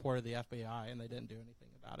being reported to the FBI, and they didn't do anything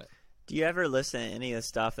about it. Do you ever listen to any of the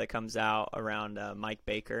stuff that comes out around Mike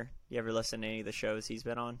Baker? You ever listen to any of the shows he's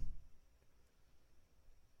been on?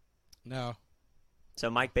 No. So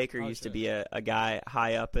Mike Baker used to be a guy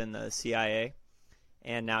high up in the CIA,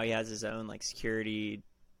 and now he has his own like security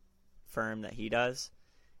firm that he does.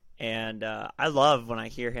 And I love when I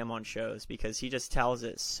hear him on shows because he just tells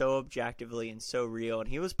it so objectively and so real. And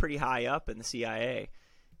he was pretty high up in the CIA.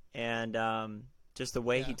 And just the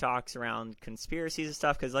way he talks around conspiracies and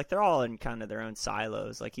stuff, because like they're all in kind of their own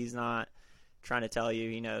silos. Like he's not trying to tell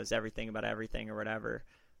you he knows everything about everything or whatever.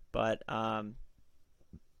 But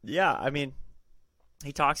yeah, I mean,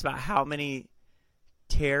 he talks about how many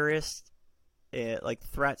terrorist like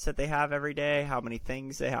threats that they have every day, how many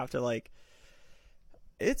things they have to like.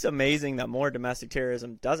 It's amazing that more domestic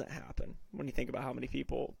terrorism doesn't happen when you think about how many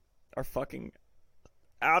people are fucking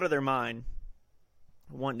out of their mind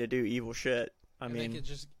wanting to do evil shit. I mean, they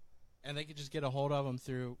could just get a hold of them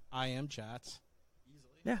through IM chats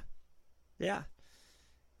easily. Yeah.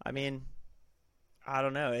 I mean, I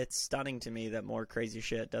don't know. It's stunning to me that more crazy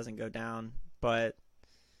shit doesn't go down, but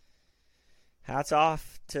hats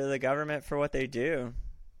off to the government for what they do.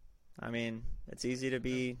 I mean, it's easy to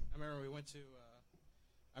be. I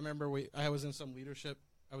remember I was in some leadership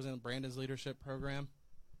I was in Brandon's leadership program,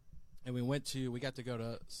 and we got to go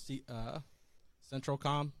to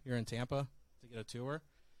CentralComm here in Tampa to get a tour,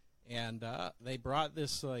 and they brought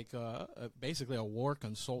this basically a war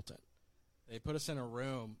consultant. They put us in a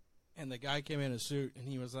room, and the guy came in a suit, and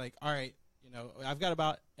he was like, "All right, I've got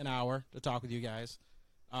about an hour to talk with you guys.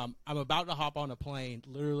 I'm about to hop on a plane,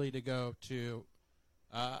 literally to go to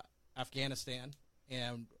Afghanistan,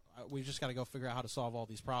 and we just got to go figure out how to solve all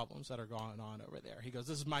these problems that are going on over there." He goes,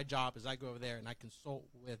 "This is my job, is I go over there and I consult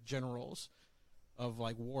with generals of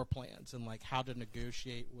like war plans and like how to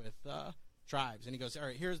negotiate with tribes." And he goes, "All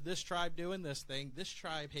right, here's this tribe doing this thing. This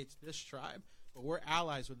tribe hates this tribe, but we're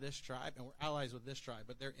allies with this tribe, and we're allies with this tribe,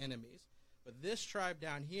 but they're enemies. But this tribe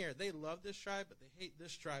down here, they love this tribe, but they hate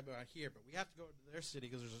this tribe out here. But we have to go to their city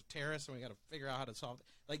because there's a terrorist, and we got to figure out how to solve it."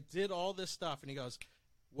 Like, did all this stuff, and he goes,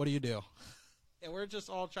 "What do you do?" And we're just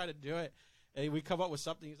all trying to do it, and we come up with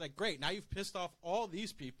something. He's like, "Great, now you've pissed off all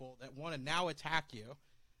these people that want to now attack you,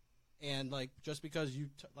 and like just because you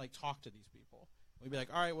talk to these people." We'd be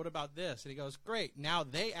like, "All right, what about this?" And he goes, "Great, now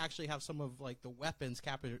they actually have some of like the weapons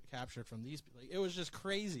captured from these people." Like, it was just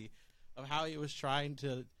crazy of how he was trying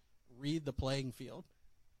to read the playing field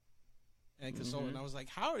and consult. And I was like,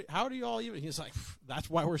 how do you all even? He's like, "That's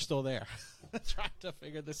why we're still there, trying to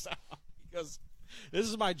figure this out." He goes, "This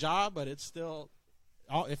is my job, but it's still,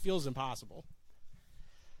 it feels impossible."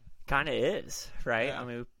 Kind of is, right? Yeah. I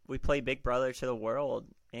mean, we play Big Brother to the world,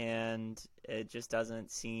 and it just doesn't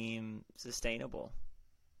seem sustainable.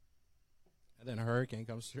 And then a hurricane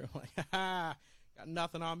comes through, like, "Ha, got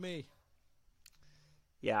nothing on me."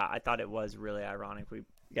 Yeah, I thought it was really ironic. We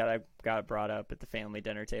got brought up at the family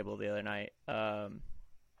dinner table the other night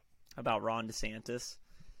about Ron DeSantis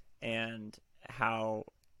and how,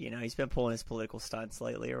 he's been pulling his political stunts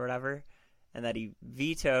lately or whatever, and that he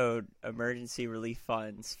vetoed emergency relief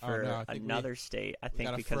funds for another state, I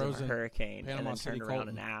think because of a hurricane, Panama and then City turned around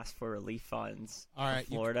Colton. and asked for relief funds All right,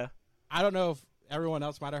 for Florida. I don't know if everyone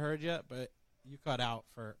else might have heard yet, but you cut out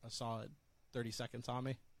for a solid 30 seconds on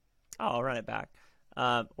me. Oh, I'll run it back.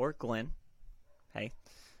 Or Glenn. Hey.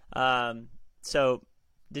 So,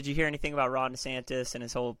 did you hear anything about Ron DeSantis and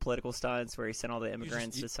his whole political stunts where he sent all the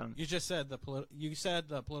immigrants to some... You just said the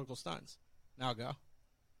political stunts. Now go.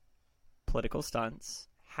 Political stunts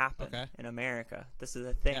happen in America. This is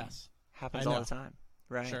a thing. Yes. Happens all the time.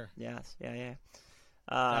 Right? Sure. Yes. Yeah.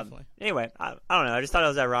 Definitely. Anyway, I don't know. I just thought it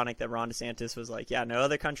was ironic that Ron DeSantis was like, yeah, no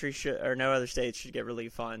other country should, or no other states should get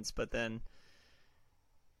relief funds, but then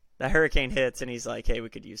the hurricane hits and he's like, hey, we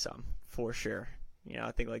could use some for sure.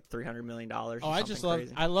 I think like $300 million.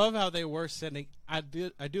 I love how they were sending. I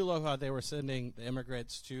do love how they were sending the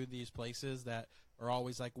immigrants to these places that are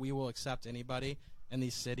always like, we will accept anybody, and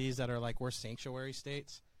these cities that are like, we're sanctuary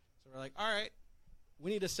states. So we're like, all right,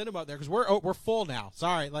 we need to send them out there because we're full now.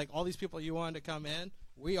 Sorry, like all these people you wanted to come in,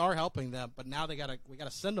 we are helping them, but now we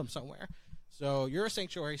gotta send them somewhere. So you're a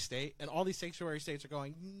sanctuary state, and all these sanctuary states are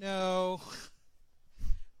going, no,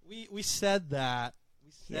 we said that.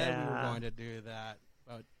 We were going to do that,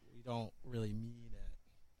 but we don't really mean it.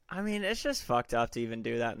 I mean, it's just fucked up to even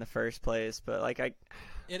do that in the first place. But like, I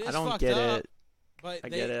don't fucked get up, it. But I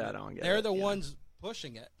get it. I don't get it. They're the ones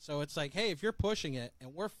pushing it. So it's like, hey, if you're pushing it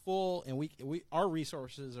and we're full and we our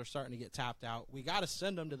resources are starting to get tapped out, we got to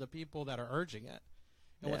send them to the people that are urging it.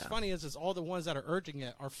 And what's funny is all the ones that are urging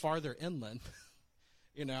it are farther inland.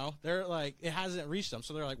 They're like, it hasn't reached them,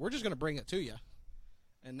 so they're like, we're just going to bring it to you.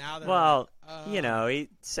 And now they're he's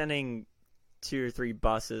sending 2 or 3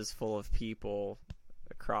 buses full of people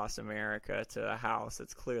across America to a house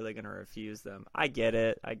that's clearly going to refuse them. I get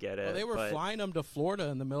it. Well, they were flying them to Florida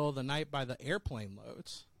in the middle of the night by the airplane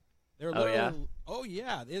loads. They're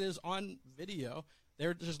it is on video.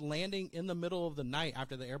 They're just landing in the middle of the night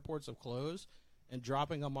after the airports have closed and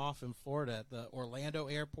dropping them off in Florida at the Orlando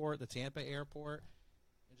airport, the Tampa airport,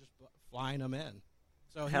 and just flying them in.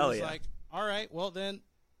 So he was like, all right, well then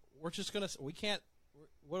we're just going to, we can't,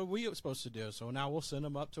 what are we supposed to do? So now we'll send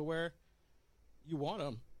them up to where you want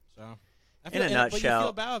them. So in a nutshell. But you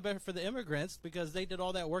feel bad for the immigrants because they did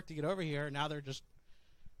all that work to get over here. And now they're just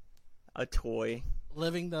a toy.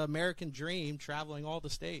 Living the American dream, traveling all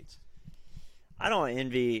the states. I don't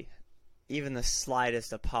envy even the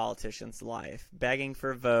slightest of politicians' life. Begging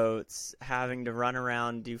for votes, having to run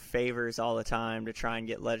around, do favors all the time to try and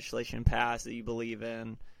get legislation passed that you believe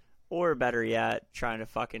in. Or better yet, trying to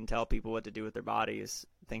fucking tell people what to do with their bodies,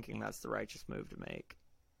 thinking that's the righteous move to make.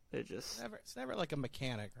 It's never like a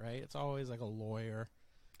mechanic, right? It's always like a lawyer.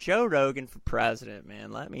 Joe Rogan for president,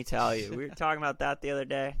 man. Let me tell you. We were talking about that the other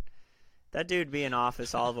day. That dude would be in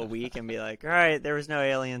office all of a week and be like, all right, there was no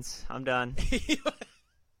aliens. I'm done.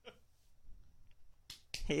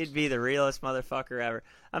 He'd be the realest motherfucker ever.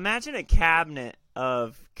 Imagine a cabinet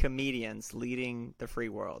of comedians leading the free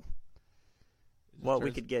world. What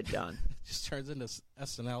we could get done. Just turns into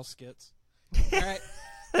SNL skits. All right.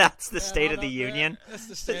 That's the State of the Union. That's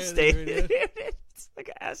the State of the Union. It's like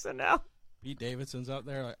a SNL. Pete Davidson's up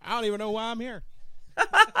there like, I don't even know why I'm here.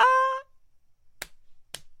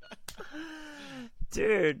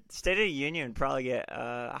 Dude, State of the Union would probably get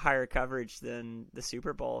higher coverage than the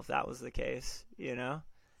Super Bowl if that was the case, you know?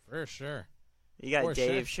 For sure. You got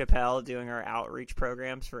Dave Chappelle doing our outreach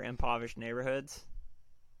programs for impoverished neighborhoods.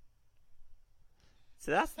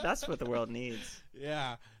 So that's what the world needs.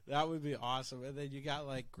 Yeah, that would be awesome. And then you got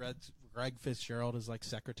like Greg Fitzgerald as like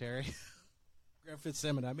secretary. Greg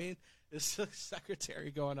Fitzsimmons, I mean, is the secretary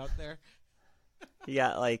going up there? You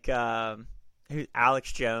got like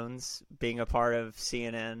Alex Jones being a part of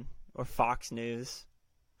CNN or Fox News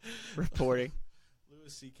reporting.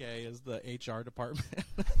 Louis C.K. is the HR department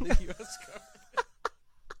of the U.S. government.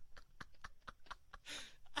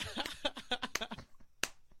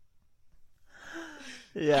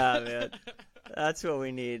 Yeah, man. That's what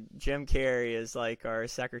we need. Jim Carrey is like our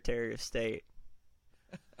Secretary of State.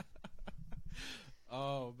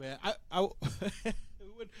 Oh man,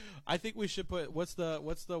 I think we should put what's the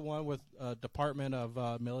one with Department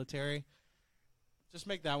of Military? Just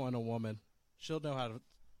make that one a woman. She'll know how to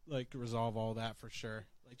like resolve all that for sure.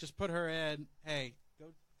 Like just put her in. Hey,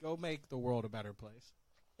 go make the world a better place.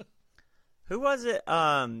 Who was it?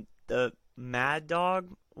 The Mad Dog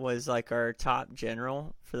was like our top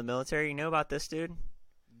general for the military. You know about this dude?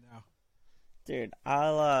 No. Dude,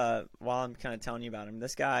 while I'm kind of telling you about him,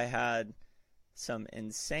 this guy had some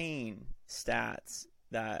insane stats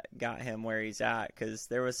that got him where he's at, because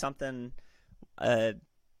there was something a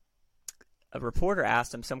reporter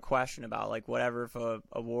asked him some question about like whatever if a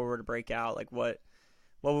war were to break out, like what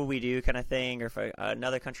would we do kind of thing, or if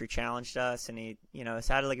another country challenged us, and he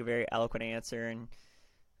had like a very eloquent answer, and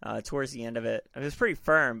towards the end of it was pretty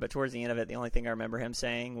firm, but towards the end of it the only thing I remember him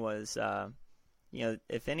saying was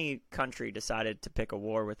if any country decided to pick a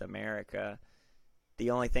war with America, the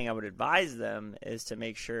only thing I would advise them is to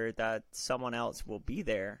make sure that someone else will be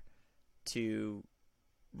there to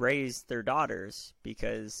raise their daughters,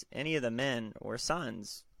 because any of the men or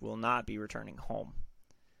sons will not be returning home.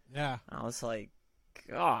 Yeah. I was like,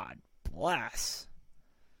 God bless.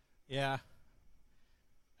 Yeah.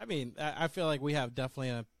 I mean, I feel like we have definitely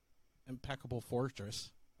an impeccable fortress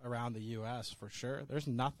around the U.S. for sure. There's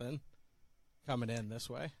nothing coming in this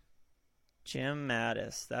way. Jim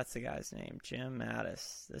Mattis, that's the guy's name. Jim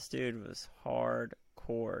Mattis. This dude was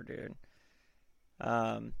hardcore, dude.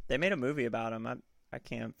 They made a movie about him. I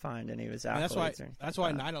can't find any of his accolades. That's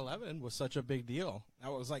why 9/11 was such a big deal.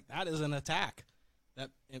 That was like, that is an attack that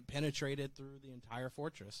it penetrated through the entire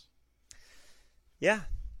fortress. Yeah.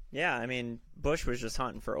 Yeah, I mean, Bush was just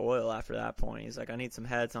hunting for oil after that point. He's like, I need some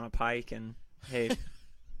heads on a pike, and hey.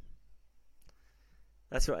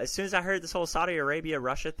 That's what. As soon as I heard this whole Saudi Arabia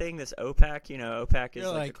Russia thing, this OPEC, OPEC is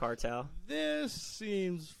like a cartel. This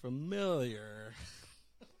seems familiar.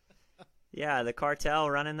 Yeah, the cartel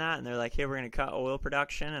running that, and they're like, "Hey, we're going to cut oil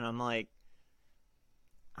production," and I'm like,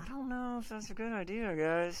 I don't know if that's a good idea,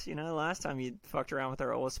 guys. Last time you fucked around with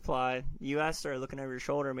our oil supply, U.S. started looking over your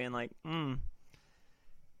shoulder, and being like,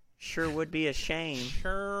 sure would be a shame.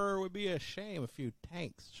 Sure would be a shame. A few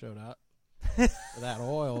tanks showed up for that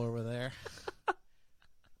oil over there.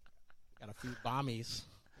 Got a few bombies.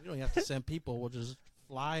 You don't have to send people. We'll just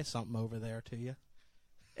fly something over there to you.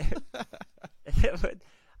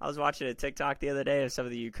 I was watching a TikTok the other day of some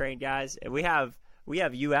of the Ukraine guys. And we have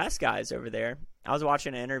U.S. guys over there. I was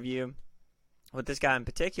watching an interview with this guy in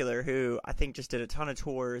particular who I think just did a ton of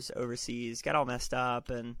tours overseas, got all messed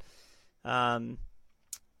up, and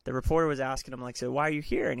the reporter was asking him, like, so why are you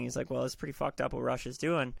here? And he's like, well, it's pretty fucked up what Russia's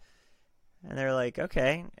doing. And they're like,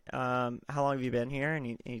 okay, how long have you been here?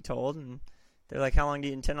 And he told, and they're like, how long do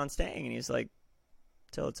you intend on staying? And he's like,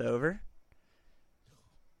 till it's over.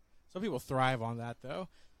 Some people thrive on that, though.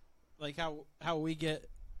 Like how we get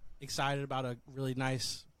excited about a really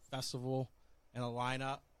nice festival and a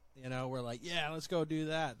lineup. We're like, yeah, let's go do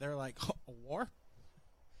that. They're like, oh, a war?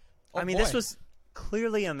 Oh, I mean, boy. This was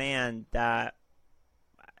clearly a man that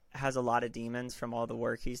has a lot of demons from all the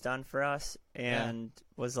work he's done for us, and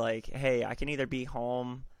was like, hey, I can either be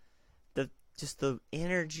home. Just the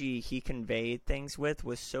energy he conveyed things with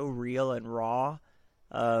was so real and raw,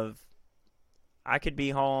 of I could be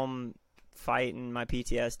home fighting my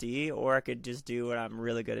PTSD, or I could just do what I'm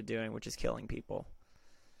really good at doing, which is killing people.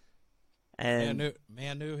 And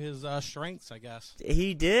man knew his strengths, I guess.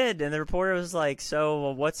 he did, and the reporter was like,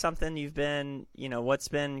 so what's something you've been, what's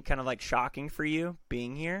been kind of like shocking for you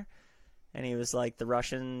being here? And he was like, the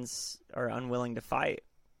Russians are unwilling to fight.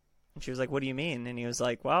 And she was like, what do you mean? And he was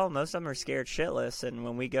like, well, most of them are scared shitless, and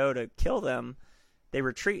when we go to kill them, they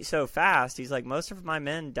retreat so fast. He's like, most of my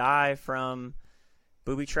men die from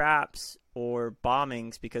booby traps or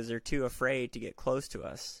bombings because they're too afraid to get close to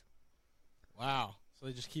us. Wow. So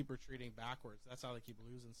they just keep retreating backwards. That's how they keep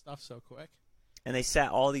losing stuff so quick. And they set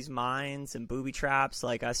all these mines and booby traps.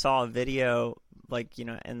 Like, I saw a video, like,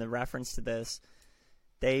 in the reference to this,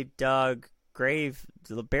 they dug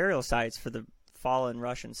the burial sites for the fallen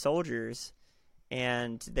Russian soldiers,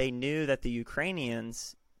 and they knew that the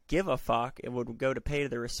Ukrainians give a fuck and would go to pay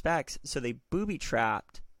their respects, so they booby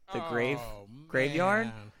trapped the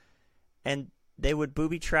graveyard, and they would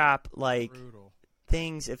booby trap like brutal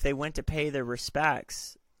things if they went to pay their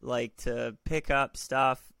respects, like to pick up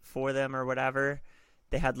stuff for them or whatever.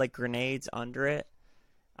 They had like grenades under it.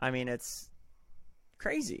 I mean, it's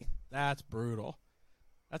crazy. That's brutal.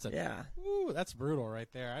 Yeah. Ooh, that's brutal right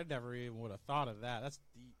there. I never even would have thought of that. That's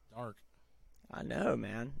deep, dark. I know,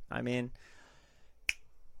 man. I mean,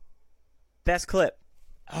 best clip.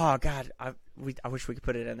 Oh God, I wish we could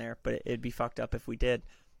put it in there, but it'd be fucked up if we did.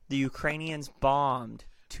 The Ukrainians bombed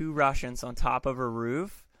 2 Russians on top of a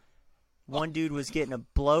roof. One dude was getting a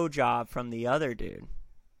blowjob from the other dude.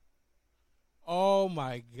 Oh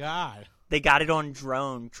my God. They got it on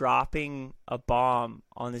drone, dropping a bomb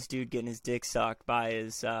on this dude getting his dick sucked by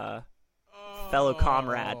his fellow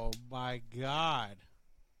comrade. Oh my God.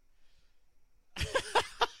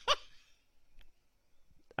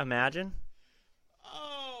 Imagine.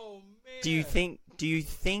 Oh man. Do you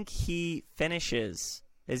think he finishes?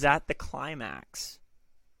 Is that the climax?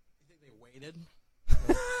 You think they waited?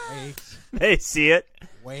 Wait. They see it.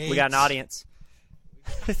 Wait. We got an audience.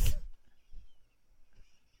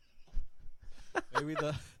 Maybe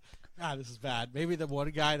this is bad. Maybe the one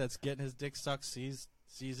guy that's getting his dick sucked sees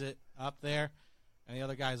it up there, and the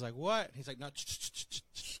other guy's like, "What?" And he's like, "No."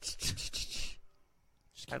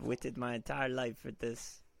 I've waited my entire life for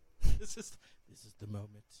this. This is the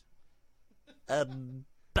moment.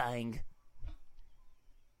 Bang.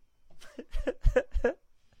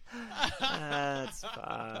 That's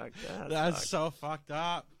fucked. That's so fucked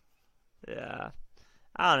up. Yeah.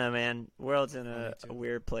 I don't know, man. World's in a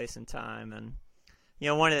weird place and time, and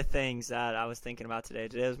one of the things that I was thinking about today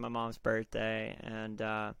was my mom's birthday, and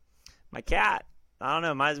my cat. I don't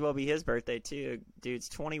know, might as well be his birthday too. Dude's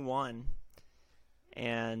 21,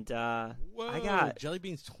 and whoa, I got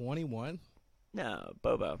Jellybean's 21. No,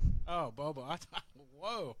 Bobo. Oh, Bobo.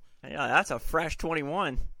 Whoa. Yeah, that's a fresh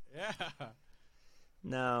 21. Yeah.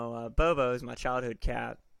 No, Bobo is my childhood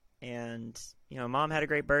cat, and Mom had a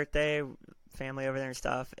great birthday, family over there and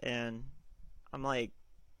stuff, and I'm like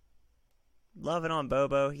loving on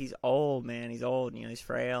Bobo. He's old, man. He's old. He's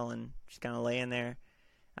frail and just kind of laying there.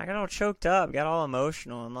 I got all choked up, got all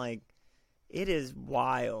emotional. I'm like, it is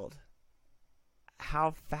wild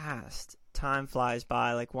how fast time flies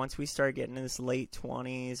by. Like, once we start getting in this late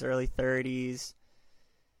 20s, early 30s,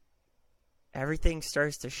 everything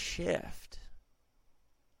starts to shift.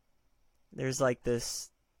 There's like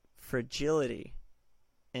this fragility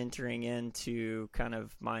entering into kind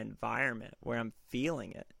of my environment where I'm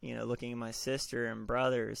feeling it, looking at my sister and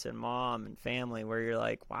brothers and mom and family, where you're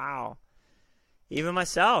like, wow. Even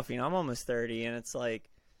myself, I'm almost 30, and it's like,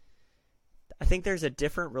 I think there's a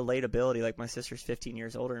different relatability. Like, my sister's 15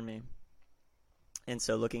 years older than me. And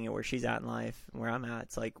so looking at where she's at in life and where I'm at,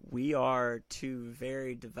 it's like we are 2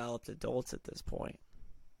 very developed adults at this point.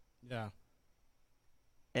 Yeah.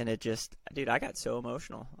 And it just, dude, I got so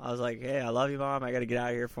emotional. I was like, hey, I love you, Mom. I got to get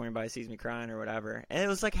out of here before anybody sees me crying or whatever. And it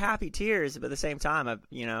was like happy tears, but at the same time, I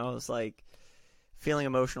was like feeling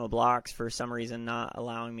emotional blocks for some reason, not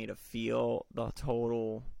allowing me to feel the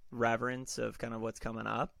total reverence of kind of what's coming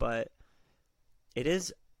up. But it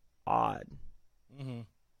is odd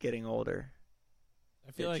getting older.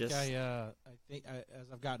 I feel like I think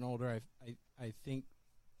as I've gotten older, I think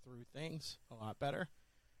through things a lot better.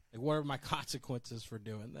 Like, what are my consequences for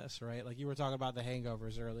doing this, right? Like, you were talking about the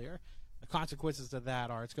hangovers earlier. The consequences to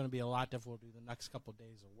that are it's going to be a lot difficult to do the next couple of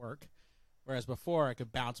days of work, whereas before I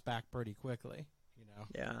could bounce back pretty quickly,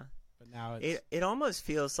 Yeah. But now it almost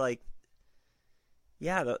feels like,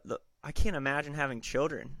 yeah, I can't imagine having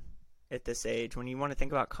children at this age. When you want to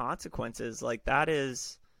think about consequences, like, that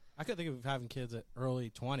is... I could think of having kids at early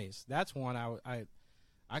 20s. That's one I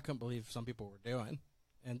couldn't believe some people were doing.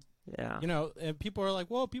 And yeah, and people are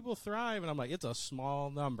like, well, people thrive, and I'm like, it's a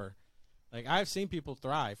small number. Like, I've seen people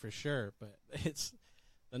thrive for sure, but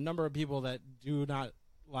the number of people that do not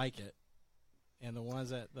like it, and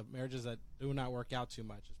the marriages that do not work out too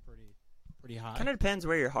much is pretty high. Kind of depends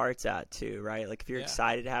where your heart's at too, right? Like if you're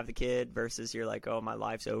excited to have the kid versus you're like, oh, my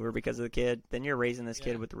life's over because of the kid, then you're raising this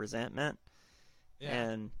kid with resentment. Yeah.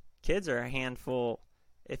 And kids are a handful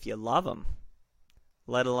if you love them,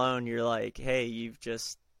 let alone you're like, hey, you've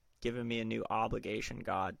just given me a new obligation,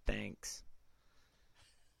 God, thanks.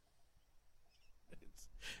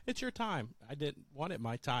 It's your time. I didn't want it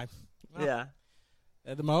my time. Well, yeah.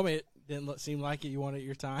 At the moment, it didn't seem like it. You wanted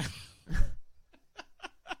your time.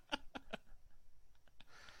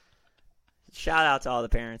 Shout out to all the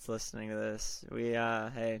parents listening to this.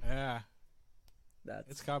 Hey. Yeah.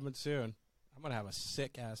 It's coming soon. I'm going to have a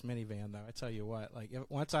sick-ass minivan, though. I tell you what. Like,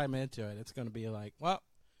 once I'm into it, it's going to be like, well,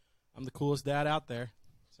 I'm the coolest dad out there.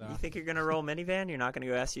 So. You think you're going to roll minivan? You're not going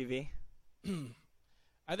to go SUV?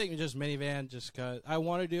 I think just minivan just because I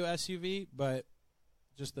want to do SUV, but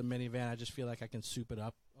just the minivan, I just feel like I can soup it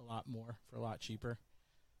up a lot more for a lot cheaper.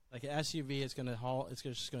 Like an SUV, it's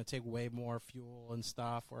just going to take way more fuel and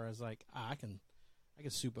stuff, whereas like I can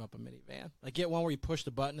soup up a minivan. Like get one where you push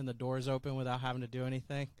the button and the doors open without having to do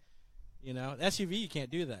anything. You know, the SUV you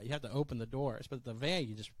can't do that. You have to open the doors, but the van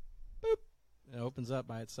you just boop, and it opens up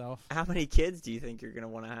by itself. How many kids do you think you're going to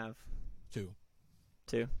want to have? Two.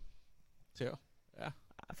 Yeah.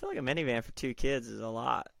 I feel like a minivan for 2 kids is a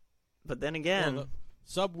lot. But then again, well, the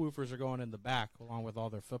subwoofers are going in the back along with all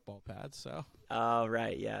their football pads, so. Oh,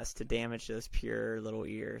 right, yes, to damage those pure little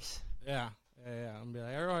ears. Yeah. I'm gonna be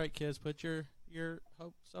like, all right, kids, put your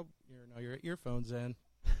earphones in.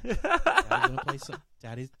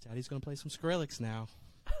 Daddy's gonna play some Skrillex now.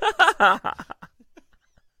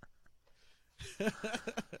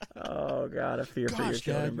 Oh God, I fear for your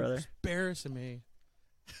children, Dad, brother. You're embarrassing me.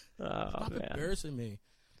 Stop embarrassing me.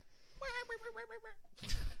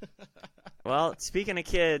 Well, speaking of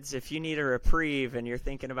kids, if you need a reprieve and you're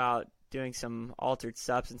thinking about doing some altered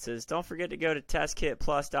substances, don't forget to go to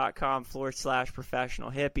testkitplus.com/professional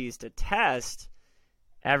hippies to test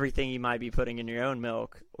everything you might be putting in your own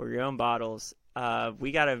milk or your own bottles.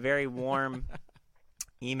 We got a very warm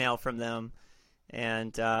email from them,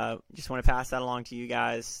 and just want to pass that along to you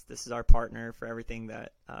guys. This is our partner for everything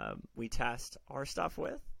that we test our stuff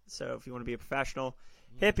with. So if you want to be a professional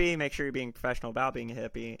hippie, make sure you're being professional about being a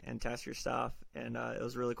hippie and test your stuff. And it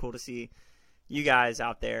was really cool to see you guys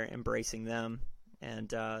out there embracing them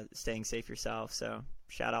and staying safe yourself. So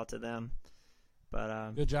shout out to them.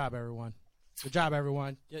 But good job, everyone. Good job,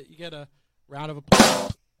 everyone. You get a round of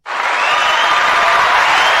applause.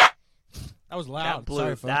 That was loud.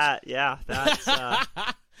 Sorry, folks. That's. All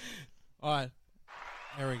right.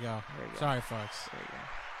 There we go. Sorry, folks. There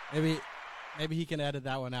you go. Maybe he can edit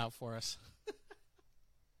that one out for us.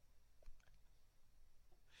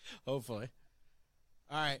 Hopefully.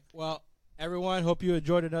 All right. Well, everyone, hope you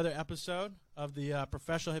enjoyed another episode of the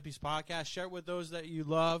Professional Hippies Podcast. Share it with those that you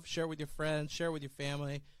love. Share it with your friends. Share it with your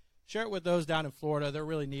family. Share it with those down in Florida. They're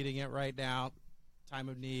really needing it right now, time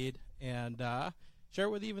of need. And share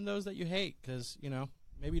it with even those that you hate because, you know,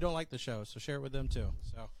 maybe you don't like the show. So share it with them, too.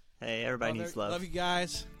 So hey, everybody needs love. Love you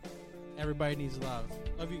guys. Everybody needs love.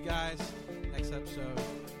 Love you guys. Next episode.